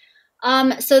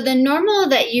 So the normal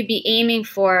that you'd be aiming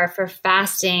for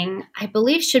fasting, I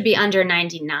believe, should be under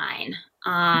 99.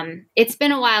 It's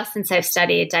been a while since I've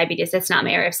studied diabetes. It's not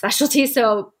my area of specialty,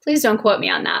 so please don't quote me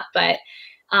on that. But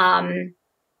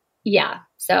yeah,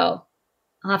 so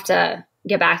I'll have to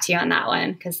get back to you on that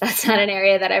one because that's not an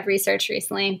area that I've researched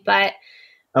recently. But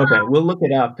okay, we'll look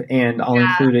it up and I'll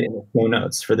include it in the show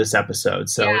notes for this episode.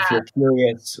 So if you're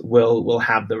curious, we'll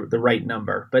have the right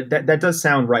number. But that does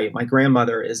sound right. My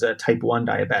grandmother is a type 1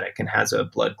 diabetic and has a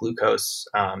blood glucose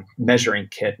measuring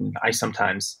kit. And I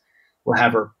sometimes will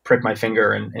have her prick my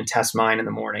finger and test mine in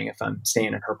the morning if I'm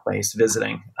staying at her place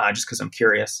visiting, just because I'm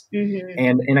curious.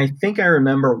 Mm-hmm. And I think I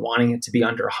remember wanting it to be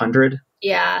under 100.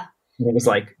 Yeah. it was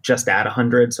like just at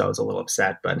 100. So I was a little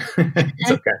upset, but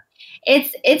it's okay.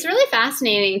 It's really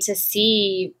fascinating to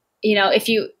see, if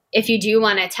you do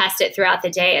want to test it throughout the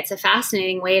day, it's a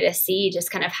fascinating way to see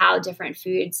just kind of how different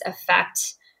foods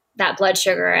affect that blood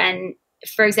sugar. And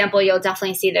for example, you'll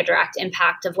definitely see the direct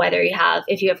impact of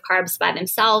if you have carbs by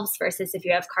themselves versus if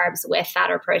you have carbs with fat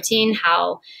or protein,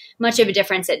 how much of a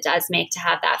difference it does make to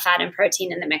have that fat and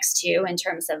protein in the mix too, in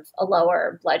terms of a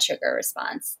lower blood sugar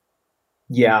response.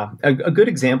 Yeah, a good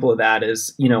example of that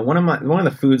is, one of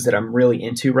the foods that I'm really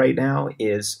into right now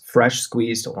is fresh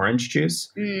squeezed orange juice,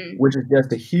 which is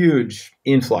just a huge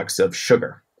influx of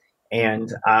sugar.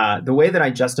 And the way that I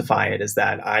justify it is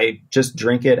that I just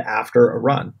drink it after a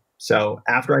run. So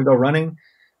after I go running,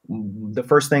 the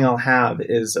first thing I'll have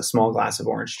is a small glass of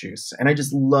orange juice. And I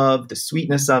just love the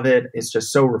sweetness of it. It's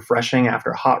just so refreshing after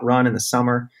a hot run in the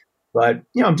summer. But,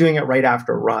 I'm doing it right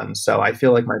after a run. So I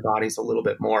feel like my body's a little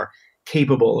bit more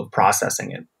capable of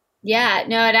processing it. Yeah,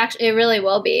 no, it really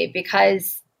will be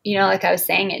because, like I was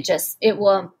saying, it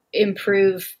will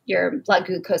improve your blood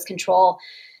glucose control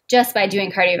just by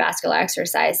doing cardiovascular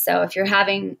exercise. So if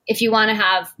you want to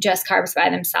have just carbs by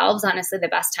themselves, honestly, the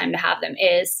best time to have them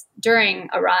is during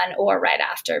a run or right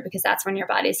after, because that's when your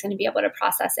body's going to be able to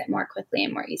process it more quickly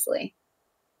and more easily.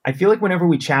 I feel like whenever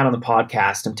we chat on the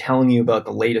podcast, I'm telling you about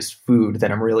the latest food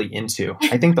that I'm really into.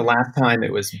 I think the last time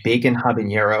it was bacon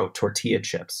habanero tortilla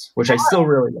chips, which I still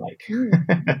really like.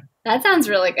 That sounds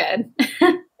really good.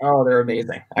 Oh, they're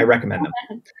amazing. I recommend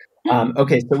them.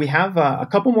 Okay, so we have a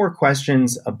couple more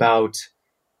questions about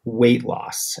weight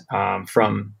loss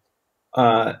from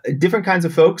different kinds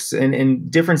of folks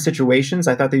in different situations.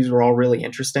 I thought these were all really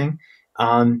interesting.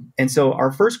 And so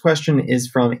our first question is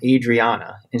from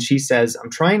Adriana, and she says, I'm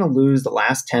trying to lose the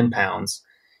last 10 pounds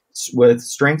with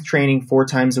strength training 4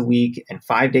 times a week and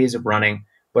 5 days of running,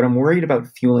 but I'm worried about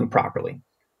fueling properly.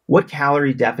 What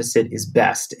calorie deficit is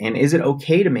best, and is it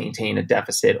okay to maintain a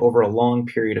deficit over a long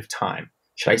period of time?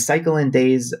 Should I cycle in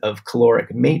days of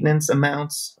caloric maintenance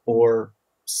amounts or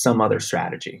some other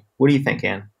strategy? What do you think,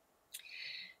 Anne?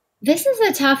 This is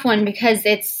a tough one because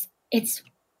it's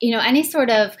any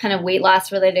sort of kind of weight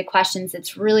loss related questions,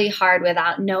 it's really hard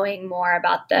without knowing more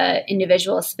about the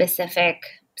individual specific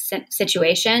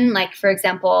situation. Like, for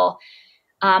example,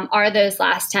 are those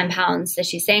last 10 pounds that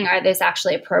she's saying, are those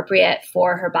actually appropriate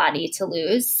for her body to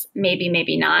lose? Maybe,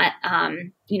 maybe not.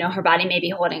 Her body may be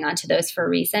holding on to those for a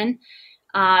reason.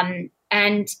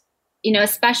 And,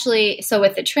 especially so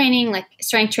with the training, like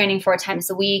strength training 4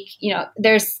 times a week,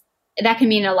 that can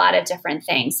mean a lot of different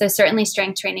things. So certainly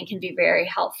strength training can be very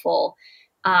helpful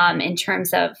in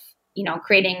terms of,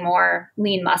 creating more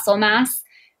lean muscle mass.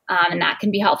 And that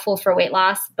can be helpful for weight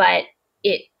loss, but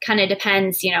it kind of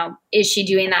depends, is she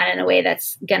doing that in a way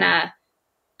that's going to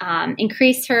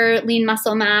increase her lean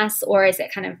muscle mass, or is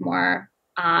it kind of more,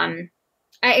 I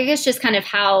guess just kind of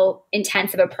how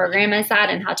intensive a program is that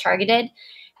and how targeted.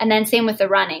 And then same with the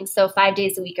running. So 5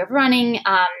 days a week of running,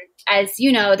 as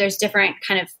you know, there's different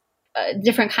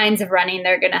kinds of running that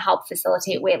are going to help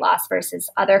facilitate weight loss versus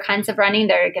other kinds of running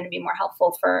that are going to be more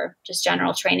helpful for just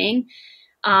general training.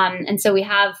 And so we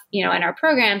have, in our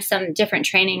program, some different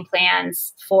training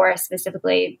plans for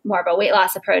specifically more of a weight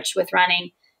loss approach with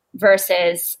running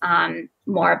versus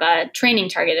more of a training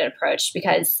targeted approach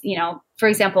because, for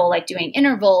example, like doing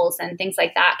intervals and things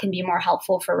like that can be more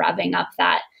helpful for revving up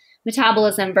that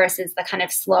metabolism versus the kind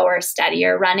of slower,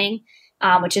 steadier running,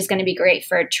 which is going to be great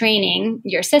for training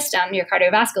your system, your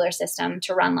cardiovascular system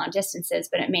to run long distances,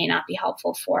 but it may not be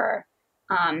helpful for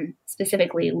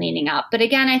specifically leaning up. But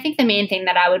again, I think the main thing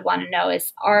that I would want to know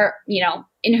is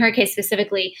in her case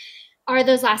specifically, are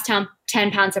those last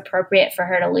 10 pounds appropriate for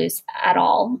her to lose at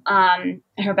all?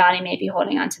 Her body may be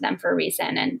holding on to them for a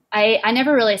reason. And I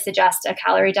never really suggest a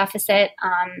calorie deficit.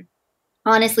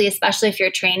 Honestly, especially if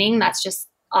you're training, that's just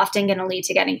often going to lead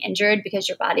to getting injured because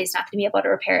your body's not going to be able to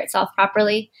repair itself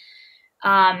properly.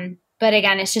 But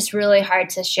again, it's just really hard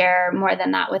to share more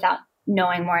than that without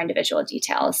knowing more individual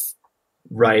details.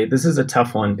 Right. This is a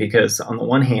tough one because on the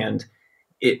one hand,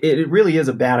 it really is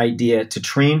a bad idea to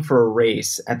train for a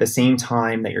race at the same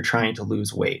time that you're trying to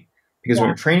lose weight. Because when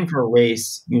you're training for a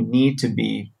race, you need to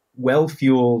be well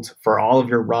fueled for all of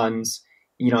your runs.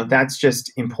 That's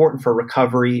just important for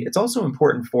recovery. It's also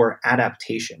important for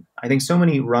adaptation. I think so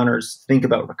many runners think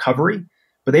about recovery,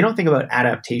 but they don't think about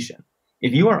adaptation.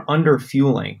 If you are under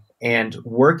fueling and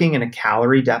working in a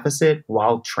calorie deficit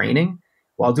while training,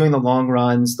 while doing the long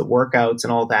runs, the workouts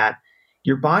and all that,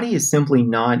 your body is simply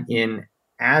not in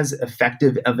as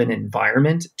effective of an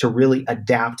environment to really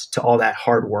adapt to all that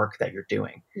hard work that you're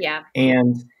doing. Yeah.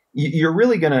 And you're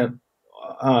really going to,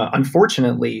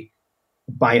 unfortunately,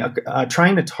 by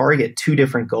trying to target two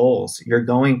different goals, you're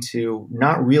going to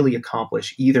not really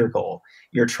accomplish either goal.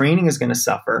 Your training is going to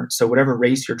suffer. So whatever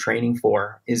race you're training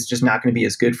for is just not going to be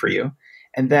as good for you.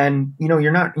 And then,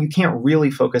 you can't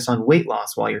really focus on weight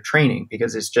loss while you're training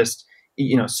because it's just,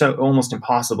 so almost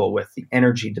impossible with the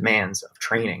energy demands of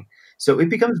training. So it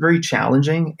becomes very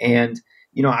challenging. And,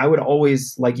 I would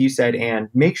always, like you said, and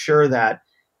make sure that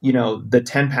the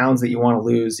 10 pounds that you want to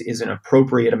lose is an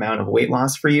appropriate amount of weight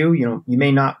loss for you. You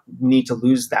may not need to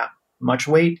lose that much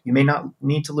weight. You may not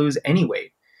need to lose any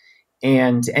weight.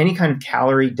 And any kind of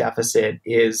calorie deficit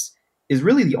is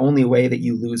really the only way that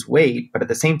you lose weight. But at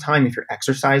the same time, if you're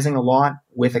exercising a lot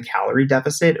with a calorie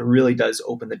deficit, it really does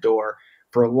open the door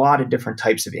for a lot of different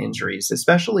types of injuries,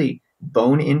 especially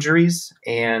bone injuries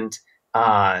and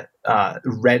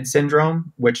Rett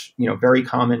syndrome, which, very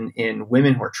common in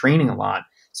women who are training a lot.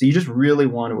 So you just really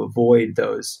want to avoid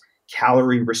those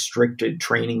calorie restricted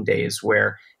training days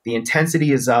where the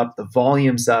intensity is up, the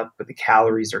volume's up, but the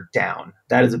calories are down.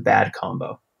 That is a bad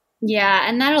combo. Yeah.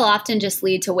 And that'll often just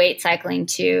lead to weight cycling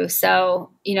too.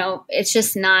 So, it's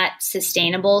just not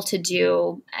sustainable to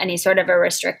do any sort of a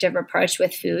restrictive approach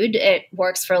with food. It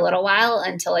works for a little while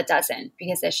until it doesn't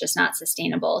because it's just not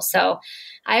sustainable. So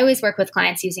I always work with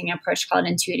clients using an approach called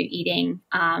intuitive eating,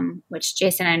 which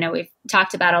Jason and I know we've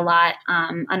talked about a lot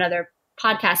on other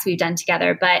podcasts we've done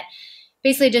together, but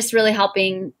basically just really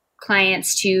helping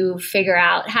clients to figure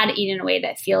out how to eat in a way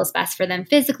that feels best for them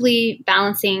physically,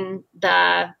 balancing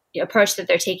the approach that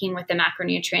they're taking with the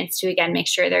macronutrients to, again, make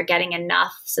sure they're getting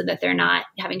enough so that they're not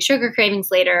having sugar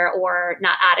cravings later or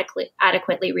not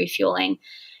adequately refueling.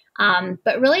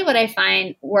 But really what I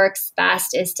find works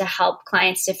best is to help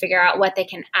clients to figure out what they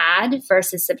can add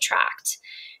versus subtract.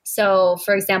 So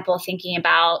for example, thinking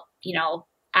about,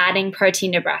 adding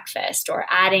protein to breakfast or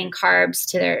adding carbs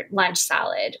to their lunch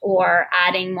salad or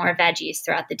adding more veggies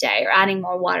throughout the day or adding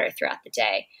more water throughout the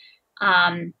day.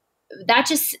 That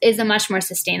just is a much more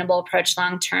sustainable approach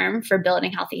long-term for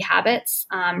building healthy habits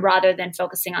rather than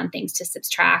focusing on things to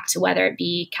subtract, whether it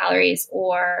be calories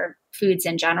or foods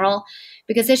in general,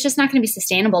 because it's just not going to be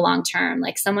sustainable long-term.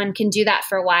 Like someone can do that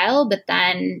for a while, but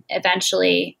then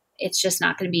eventually it's just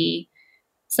not going to be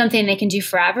something they can do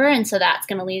forever. And so that's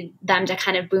going to lead them to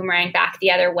kind of boomerang back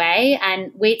the other way.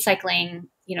 And weight cycling,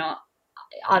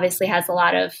 obviously has a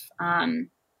lot of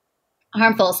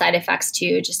harmful side effects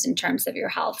too, just in terms of your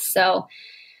health. So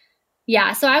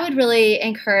yeah, so I would really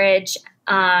encourage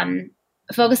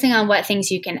focusing on what things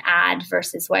you can add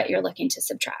versus what you're looking to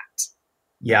subtract.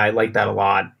 Yeah, I like that a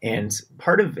lot. And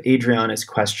part of Adriana's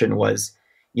question was,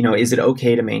 is it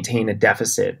okay to maintain a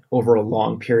deficit over a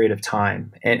long period of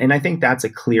time? And I think that's a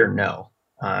clear no.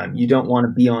 You don't want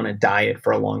to be on a diet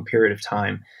for a long period of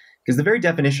time because the very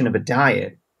definition of a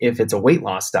diet, if it's a weight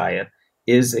loss diet,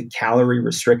 is a calorie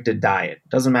restricted diet.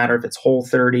 Doesn't matter if it's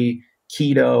Whole30,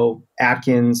 keto,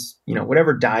 Atkins,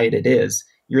 whatever diet it is,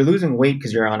 you're losing weight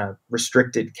because you're on a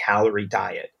restricted calorie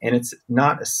diet and it's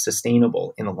not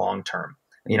sustainable in the long term,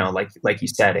 like you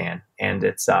said, Anne. And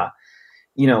it's,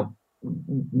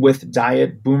 with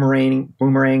diet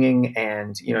boomeranging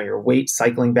and, your weight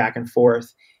cycling back and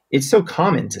forth, it's so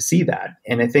common to see that.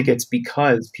 And I think it's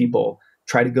because people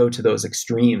try to go to those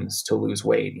extremes to lose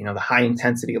weight, the high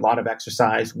intensity, a lot of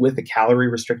exercise with a calorie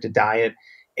restricted diet,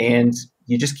 and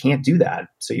you just can't do that.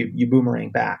 So you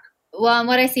boomerang back. Well, and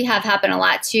what I see have happen a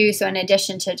lot too. So in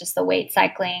addition to just the weight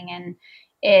cycling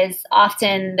is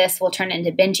often this will turn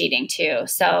into binge eating too.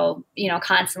 So,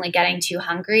 constantly getting too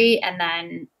hungry and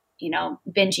then,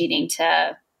 binge eating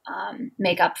to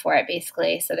make up for it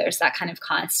basically. So there's that kind of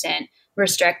constant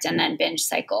restrict and then binge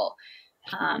cycle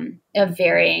of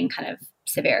varying kind of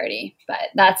severity. But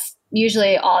that's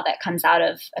usually all that comes out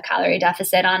of a calorie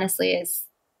deficit, honestly, is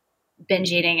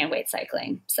binge eating and weight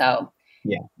cycling. So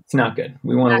yeah, it's not good.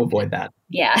 We want to avoid that.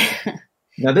 Yeah.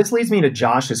 Now, this leads me to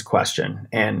Josh's question,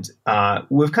 and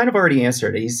we've kind of already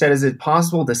answered it. He said, is it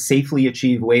possible to safely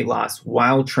achieve weight loss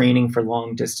while training for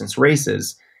long distance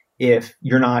races if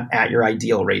you're not at your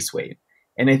ideal race weight?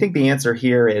 And I think the answer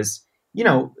here is,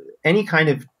 any kind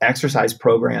of exercise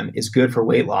program is good for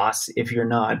weight loss if you're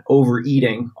not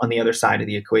overeating on the other side of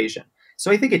the equation. So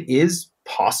I think it is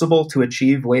possible to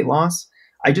achieve weight loss.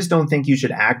 I just don't think you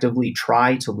should actively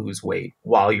try to lose weight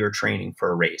while you're training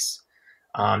for a race.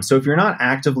 So if you're not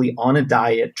actively on a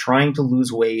diet trying to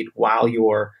lose weight while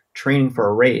you're training for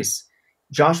a race,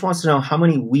 Josh wants to know how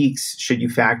many weeks should you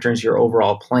factor into your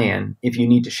overall plan if you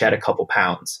need to shed a couple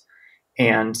pounds.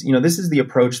 And, this is the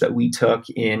approach that we took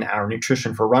in our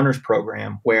Nutrition for Runners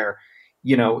program where,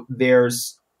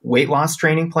 there's weight loss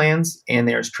training plans and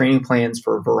there's training plans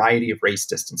for a variety of race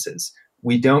distances.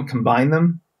 We don't combine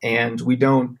them. and we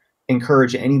don't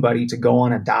encourage anybody to go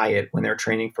on a diet when they're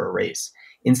training for a race.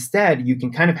 Instead, you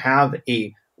can kind of have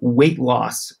a weight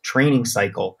loss training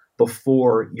cycle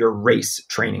before your race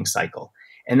training cycle.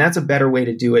 And that's a better way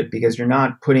to do it because you're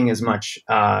not putting as much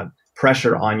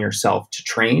pressure on yourself to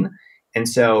train. And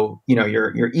so,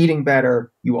 you're eating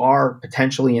better, you are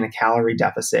potentially in a calorie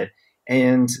deficit,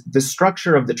 and the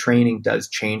structure of the training does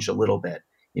change a little bit.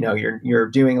 You're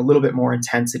doing a little bit more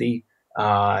intensity,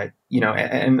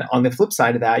 and on the flip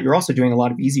side of that, you're also doing a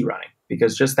lot of easy running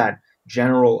because just that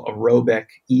general aerobic,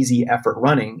 easy effort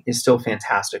running is still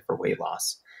fantastic for weight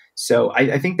loss. So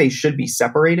I think they should be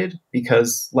separated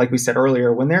because, like we said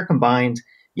earlier, when they're combined,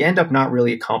 you end up not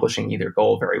really accomplishing either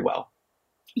goal very well.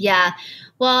 Yeah.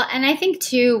 Well, and I think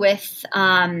too with,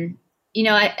 there's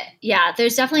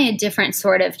definitely a different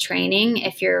sort of training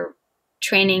if you're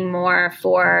training more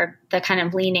for the kind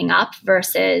of leaning up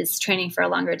versus training for a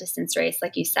longer distance race.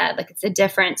 Like you said, like it's a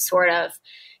different sort of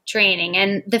training,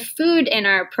 and the food in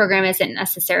our program isn't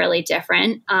necessarily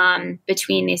different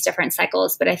between these different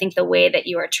cycles, but I think the way that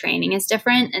you are training is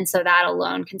different. And so that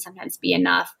alone can sometimes be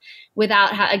enough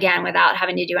without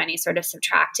having to do any sort of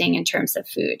subtracting in terms of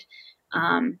food.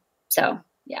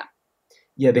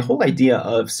 Yeah, the whole idea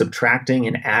of subtracting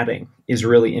and adding is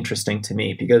really interesting to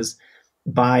me because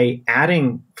by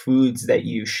adding foods that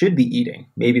you should be eating,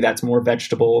 maybe that's more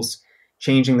vegetables,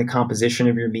 changing the composition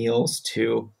of your meals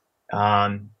to,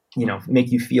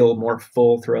 make you feel more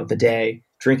full throughout the day,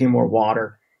 drinking more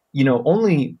water,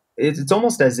 it's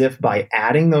almost as if by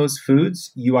adding those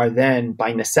foods, you are then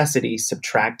by necessity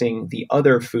subtracting the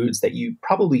other foods that you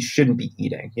probably shouldn't be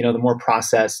eating, the more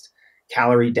processed,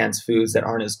 calorie dense foods that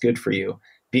aren't as good for you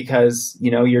because,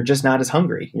 you're just not as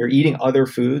hungry. You're eating other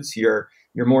foods. You're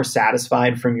more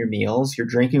satisfied from your meals. You're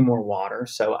drinking more water.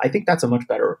 So I think that's a much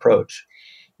better approach.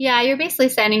 Yeah, you're basically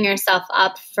setting yourself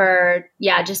up for,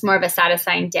 just more of a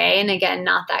satisfying day. And again,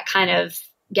 not that kind of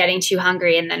getting too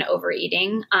hungry and then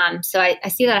overeating. So I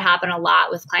see that happen a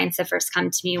lot with clients that first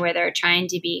come to me where they're trying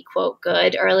to be, quote,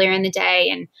 good earlier in the day.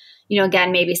 And,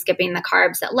 again, maybe skipping the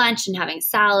carbs at lunch and having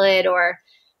salad or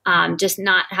just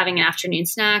not having an afternoon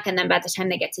snack. And then by the time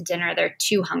they get to dinner, they're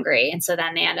too hungry. And so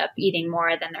then they end up eating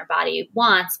more than their body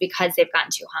wants because they've gotten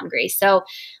too hungry. So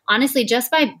honestly, just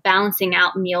by balancing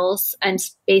out meals and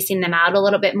spacing them out a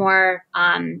little bit more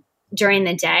during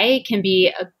the day can be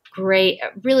a great,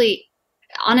 really,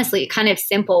 honestly, kind of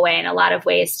simple way in a lot of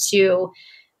ways to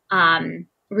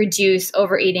reduce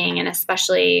overeating and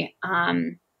especially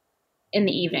in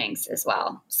the evenings as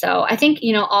well. So I think,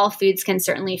 all foods can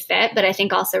certainly fit, but I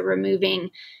think also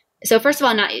so first of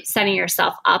all, not setting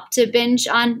yourself up to binge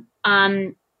on,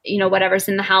 whatever's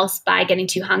in the house by getting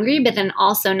too hungry, but then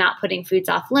also not putting foods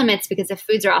off limits because if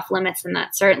foods are off limits, then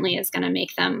that certainly is going to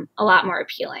make them a lot more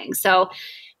appealing. So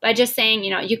by just saying,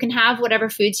 you can have whatever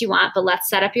foods you want, but let's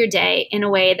set up your day in a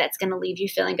way that's going to leave you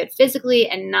feeling good physically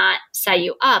and not set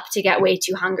you up to get way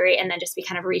too hungry and then just be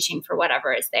kind of reaching for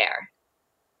whatever is there.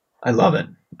 I love it.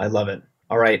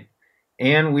 All right.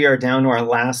 And we are down to our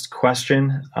last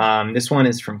question. This one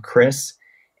is from Chris,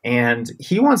 and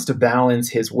he wants to balance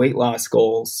his weight loss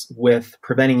goals with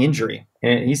preventing injury.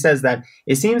 And he says that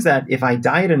it seems that if I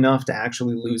diet enough to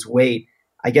actually lose weight,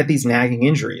 I get these nagging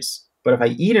injuries. But if I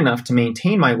eat enough to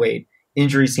maintain my weight,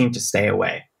 injuries seem to stay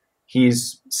away.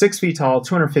 He's 6 feet tall,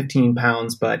 215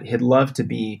 pounds, but he'd love to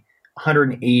be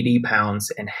 180 pounds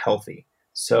and healthy.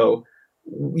 So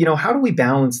how do we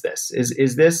balance this?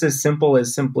 Is this as simple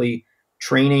as simply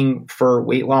training for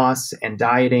weight loss and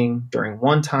dieting during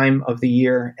one time of the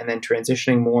year and then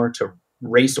transitioning more to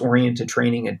race-oriented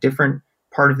training a different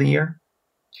part of the year?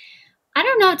 I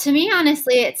don't know. To me,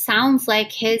 honestly, it sounds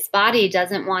like his body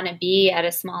doesn't want to be at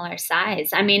a smaller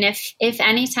size. I mean, if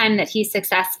any time that he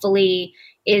successfully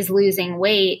is losing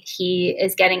weight, he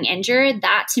is getting injured,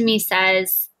 that to me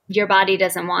says your body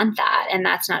doesn't want that. And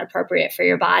that's not appropriate for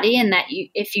your body. And that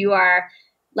he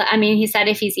said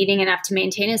if he's eating enough to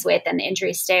maintain his weight, then the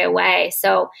injuries stay away.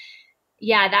 So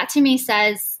yeah, that to me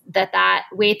says that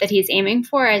weight that he's aiming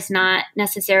for is not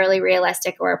necessarily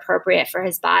realistic or appropriate for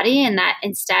his body. And that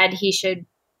instead he should,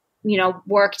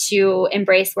 work to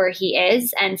embrace where he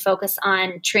is and focus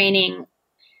on training,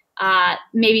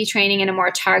 maybe training in a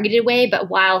more targeted way, but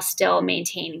while still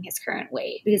maintaining his current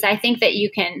weight. Because I think that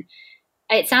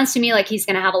it sounds to me like he's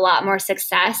going to have a lot more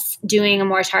success doing a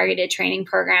more targeted training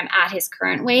program at his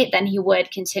current weight than he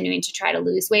would continuing to try to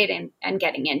lose weight and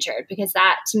getting injured, because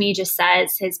that to me just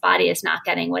says his body is not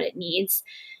getting what it needs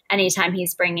anytime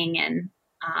he's bringing in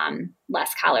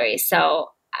less calories. So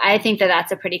I think that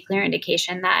that's a pretty clear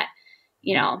indication that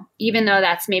even though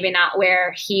that's maybe not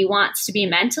where he wants to be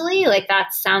mentally, like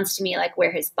that sounds to me like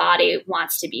where his body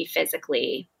wants to be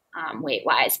physically, weight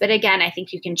wise. But again, I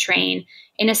think you can train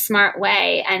in a smart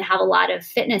way and have a lot of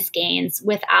fitness gains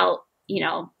without,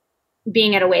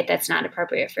 being at a weight that's not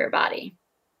appropriate for your body.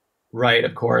 Right,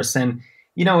 of course. And,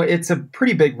 it's a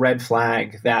pretty big red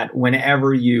flag that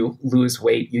whenever you lose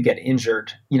weight, you get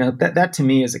injured. That to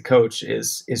me as a coach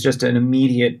is just an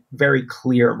immediate, very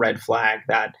clear red flag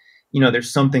that,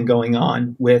 there's something going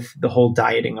on with the whole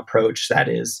dieting approach that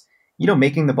is,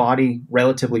 making the body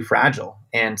relatively fragile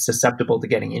and susceptible to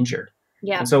getting injured.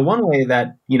 Yeah. And so one way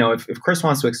that, if Chris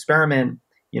wants to experiment,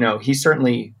 he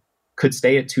certainly could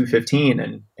stay at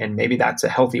 215 and maybe that's a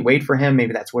healthy weight for him.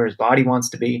 Maybe that's where his body wants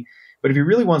to be. But if he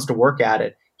really wants to work at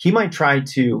it, he might try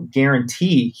to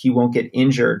guarantee he won't get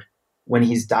injured when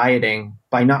he's dieting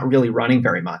by not really running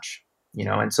very much,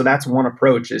 and so that's one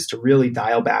approach, is to really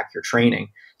dial back your training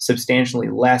substantially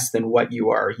less than what you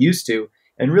are used to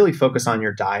and really focus on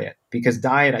your diet, because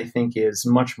diet, I think, is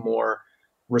much more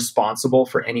responsible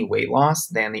for any weight loss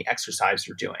than the exercise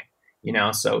you're doing.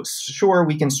 So sure,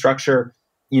 we can structure,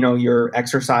 your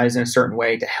exercise in a certain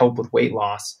way to help with weight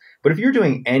loss. But if you're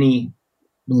doing any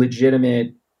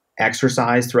legitimate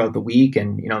exercise throughout the week,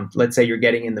 and, let's say you're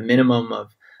getting in the minimum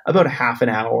of about a half an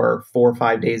hour, 4 or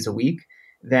 5 days a week,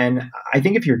 then I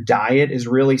think if your diet is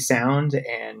really sound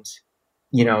and,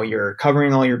 you're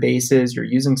covering all your bases, you're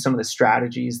using some of the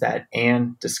strategies that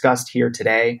Anne discussed here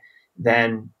today,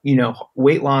 then,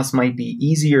 weight loss might be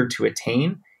easier to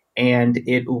attain and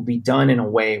it will be done in a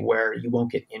way where you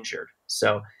won't get injured.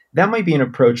 So that might be an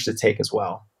approach to take as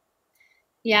well.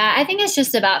 Yeah, I think it's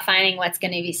just about finding what's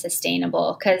going to be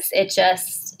sustainable, because it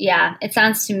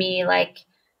sounds to me like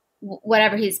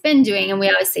whatever he's been doing, and we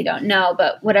obviously don't know,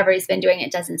 but whatever he's been doing,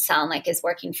 it doesn't sound like is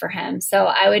working for him. So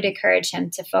I would encourage him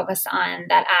to focus on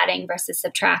that adding versus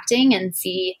subtracting and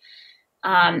see,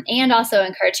 and also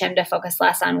encourage him to focus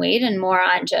less on weight and more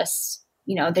on just,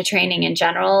 the training in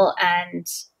general. And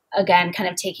again, kind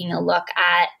of taking a look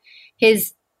at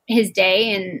his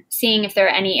day and seeing if there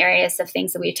are any areas of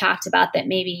things that we talked about that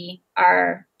maybe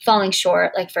are falling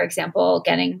short. Like, for example,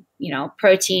 getting,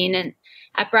 protein and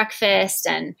at breakfast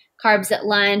and carbs at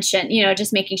lunch, and,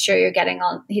 just making sure he's getting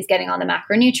all the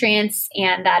macronutrients,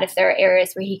 and that if there are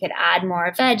areas where he could add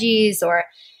more veggies or,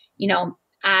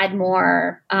 add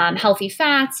more healthy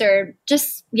fats, or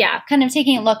just, kind of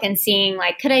taking a look and seeing,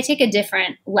 like, could I take a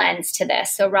different lens to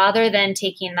this? So rather than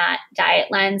taking that diet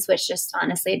lens, which just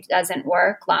honestly doesn't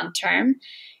work long term,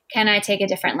 can I take a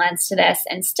different lens to this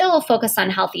and still focus on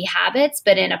healthy habits,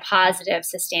 but in a positive,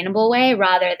 sustainable way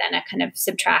rather than a kind of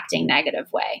subtracting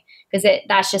negative way? Because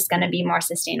that's just going to be more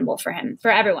sustainable for him, for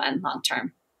everyone long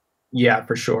term. Yeah,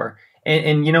 for sure.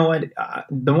 And you know what?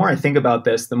 The more I think about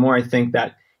this, the more I think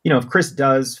that, if Chris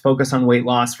does focus on weight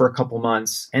loss for a couple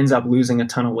months, ends up losing a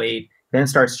ton of weight, then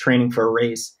starts training for a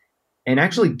race, and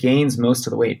actually gains most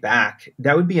of the weight back,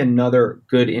 that would be another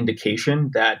good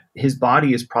indication that his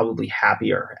body is probably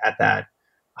happier at that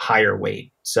higher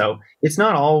weight. So it's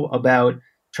not all about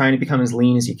trying to become as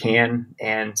lean as you can.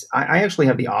 And I actually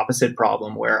have the opposite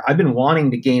problem, where I've been wanting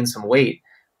to gain some weight,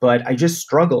 but I just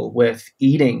struggle with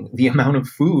eating the amount of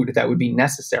food that would be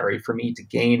necessary for me to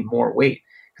gain more weight,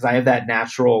 because I have that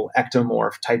natural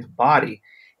ectomorph type of body.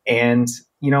 And,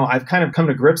 I've kind of come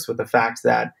to grips with the fact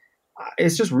that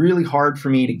it's just really hard for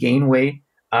me to gain weight.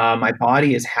 My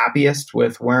body is happiest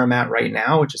with where I'm at right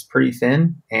now, which is pretty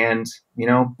thin. And,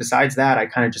 besides that, I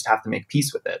kind of just have to make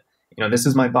peace with it. This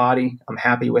is my body. I'm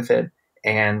happy with it.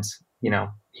 And,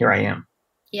 here I am.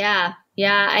 Yeah.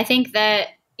 Yeah. I think that,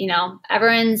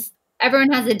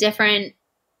 everyone has a different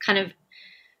kind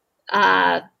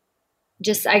of,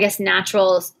 just, I guess,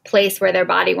 natural place where their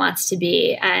body wants to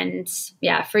be. And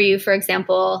for you, for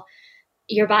example,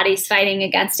 your body's fighting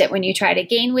against it when you try to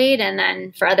gain weight. And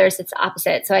then for others, it's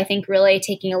opposite. So I think really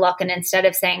taking a look, and instead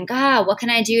of saying, what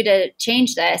can I do to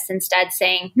change this? Instead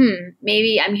saying,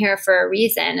 maybe I'm here for a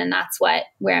reason, and that's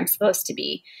where I'm supposed to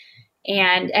be.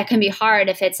 And it can be hard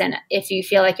if you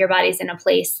feel like your body's in a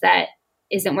place that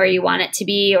isn't where you want it to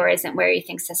be, or isn't where you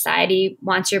think society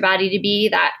wants your body to be.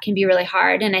 That can be really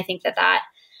hard. And I think that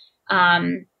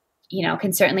can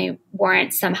certainly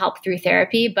warrant some help through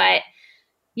therapy. But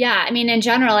in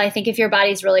general, I think if your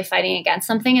body's really fighting against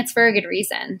something, it's for a good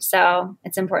reason. So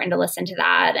it's important to listen to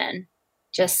that and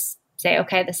just say,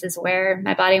 okay, this is where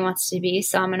my body wants to be,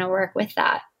 so I'm going to work with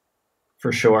that.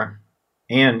 For sure.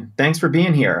 Anne, thanks for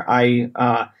being here. I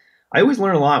always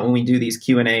learn a lot when we do these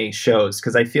Q&A shows,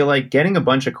 because I feel like getting a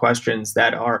bunch of questions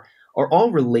that are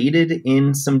all related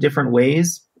in some different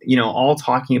ways, all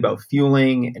talking about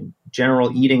fueling and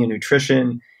general eating and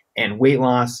nutrition, and weight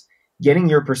loss, getting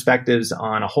your perspectives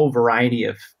on a whole variety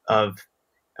of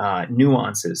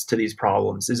nuances to these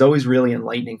problems is always really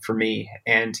enlightening for me.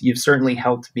 And you've certainly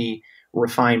helped me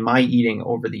refine my eating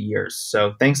over the years.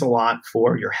 So thanks a lot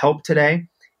for your help today.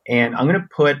 And I'm going to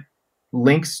put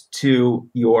links to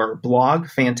your blog,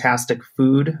 Fantastic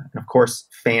Food, and of course,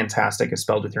 fantastic is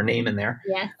spelled with your name in there,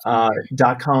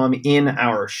 .com in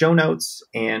our show notes,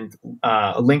 and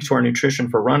a link to our Nutrition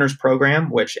for Runners program,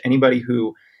 which anybody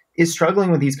who is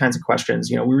struggling with these kinds of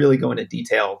questions, we really go into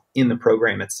detail in the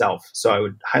program itself. So I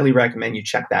would highly recommend you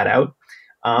check that out.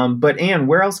 But Anne,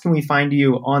 where else can we find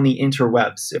you on the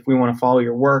interwebs if we want to follow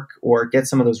your work or get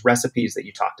some of those recipes that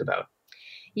you talked about?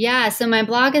 Yeah, so my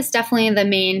blog is definitely the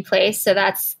main place. So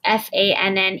that's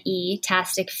FANNE,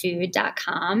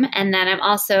 tasticfood.com. And then I'm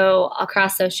also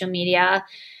across social media,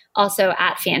 also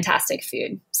at Fantastic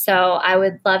Food. So I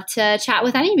would love to chat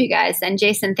with any of you guys. And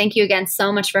Jason, thank you again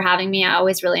so much for having me. I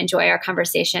always really enjoy our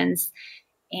conversations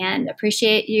and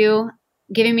appreciate you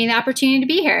giving me the opportunity to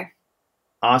be here.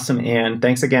 Awesome, Anne.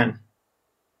 Thanks again.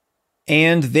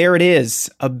 And there it is.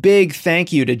 A big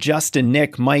thank you to Justin,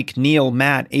 Nick, Mike, Neil,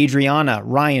 Matt, Adriana,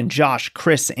 Ryan, Josh,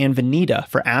 Chris, and Vanita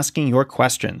for asking your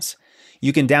questions.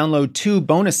 You can download 2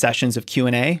 bonus sessions of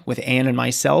Q&A with Anne and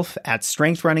myself at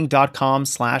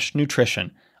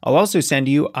strengthrunning.com/nutrition. I'll also send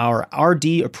you our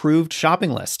RD-approved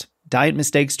shopping list, diet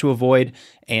mistakes to avoid,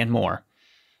 and more.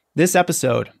 This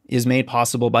episode is made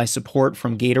possible by support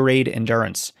from Gatorade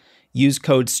Endurance. Use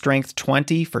code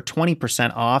STRENGTH20 for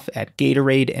 20% off at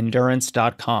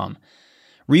GatoradeEndurance.com.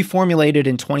 Reformulated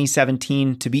in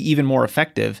 2017 to be even more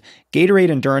effective, Gatorade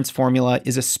Endurance Formula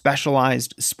is a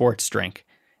specialized sports drink.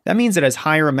 That means it has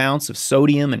higher amounts of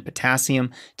sodium and potassium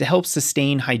to help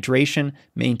sustain hydration,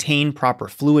 maintain proper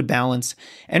fluid balance,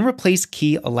 and replace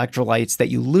key electrolytes that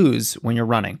you lose when you're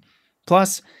running.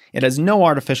 Plus, it has no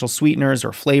artificial sweeteners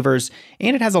or flavors,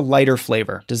 and it has a lighter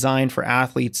flavor designed for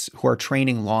athletes who are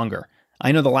training longer.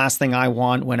 I know the last thing I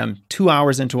want when I'm 2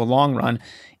 hours into a long run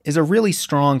is a really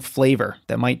strong flavor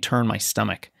that might turn my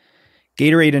stomach.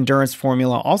 Gatorade Endurance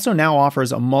Formula also now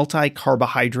offers a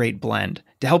multi-carbohydrate blend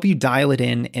to help you dial it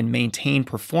in and maintain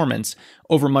performance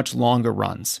over much longer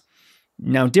runs.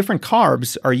 Now, different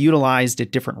carbs are utilized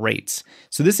at different rates,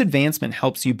 so this advancement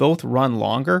helps you both run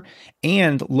longer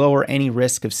and lower any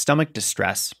risk of stomach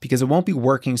distress because it won't be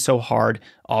working so hard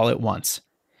all at once.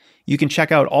 You can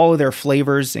check out all of their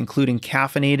flavors, including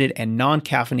caffeinated and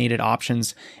non-caffeinated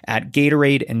options, at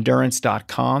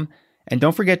GatoradeEndurance.com, and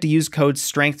don't forget to use code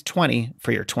STRENGTH20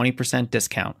 for your 20%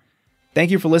 discount.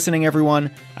 Thank you for listening, everyone.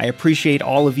 I appreciate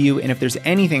all of you, and if there's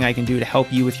anything I can do to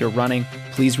help you with your running,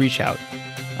 please reach out.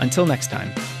 Until next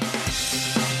time.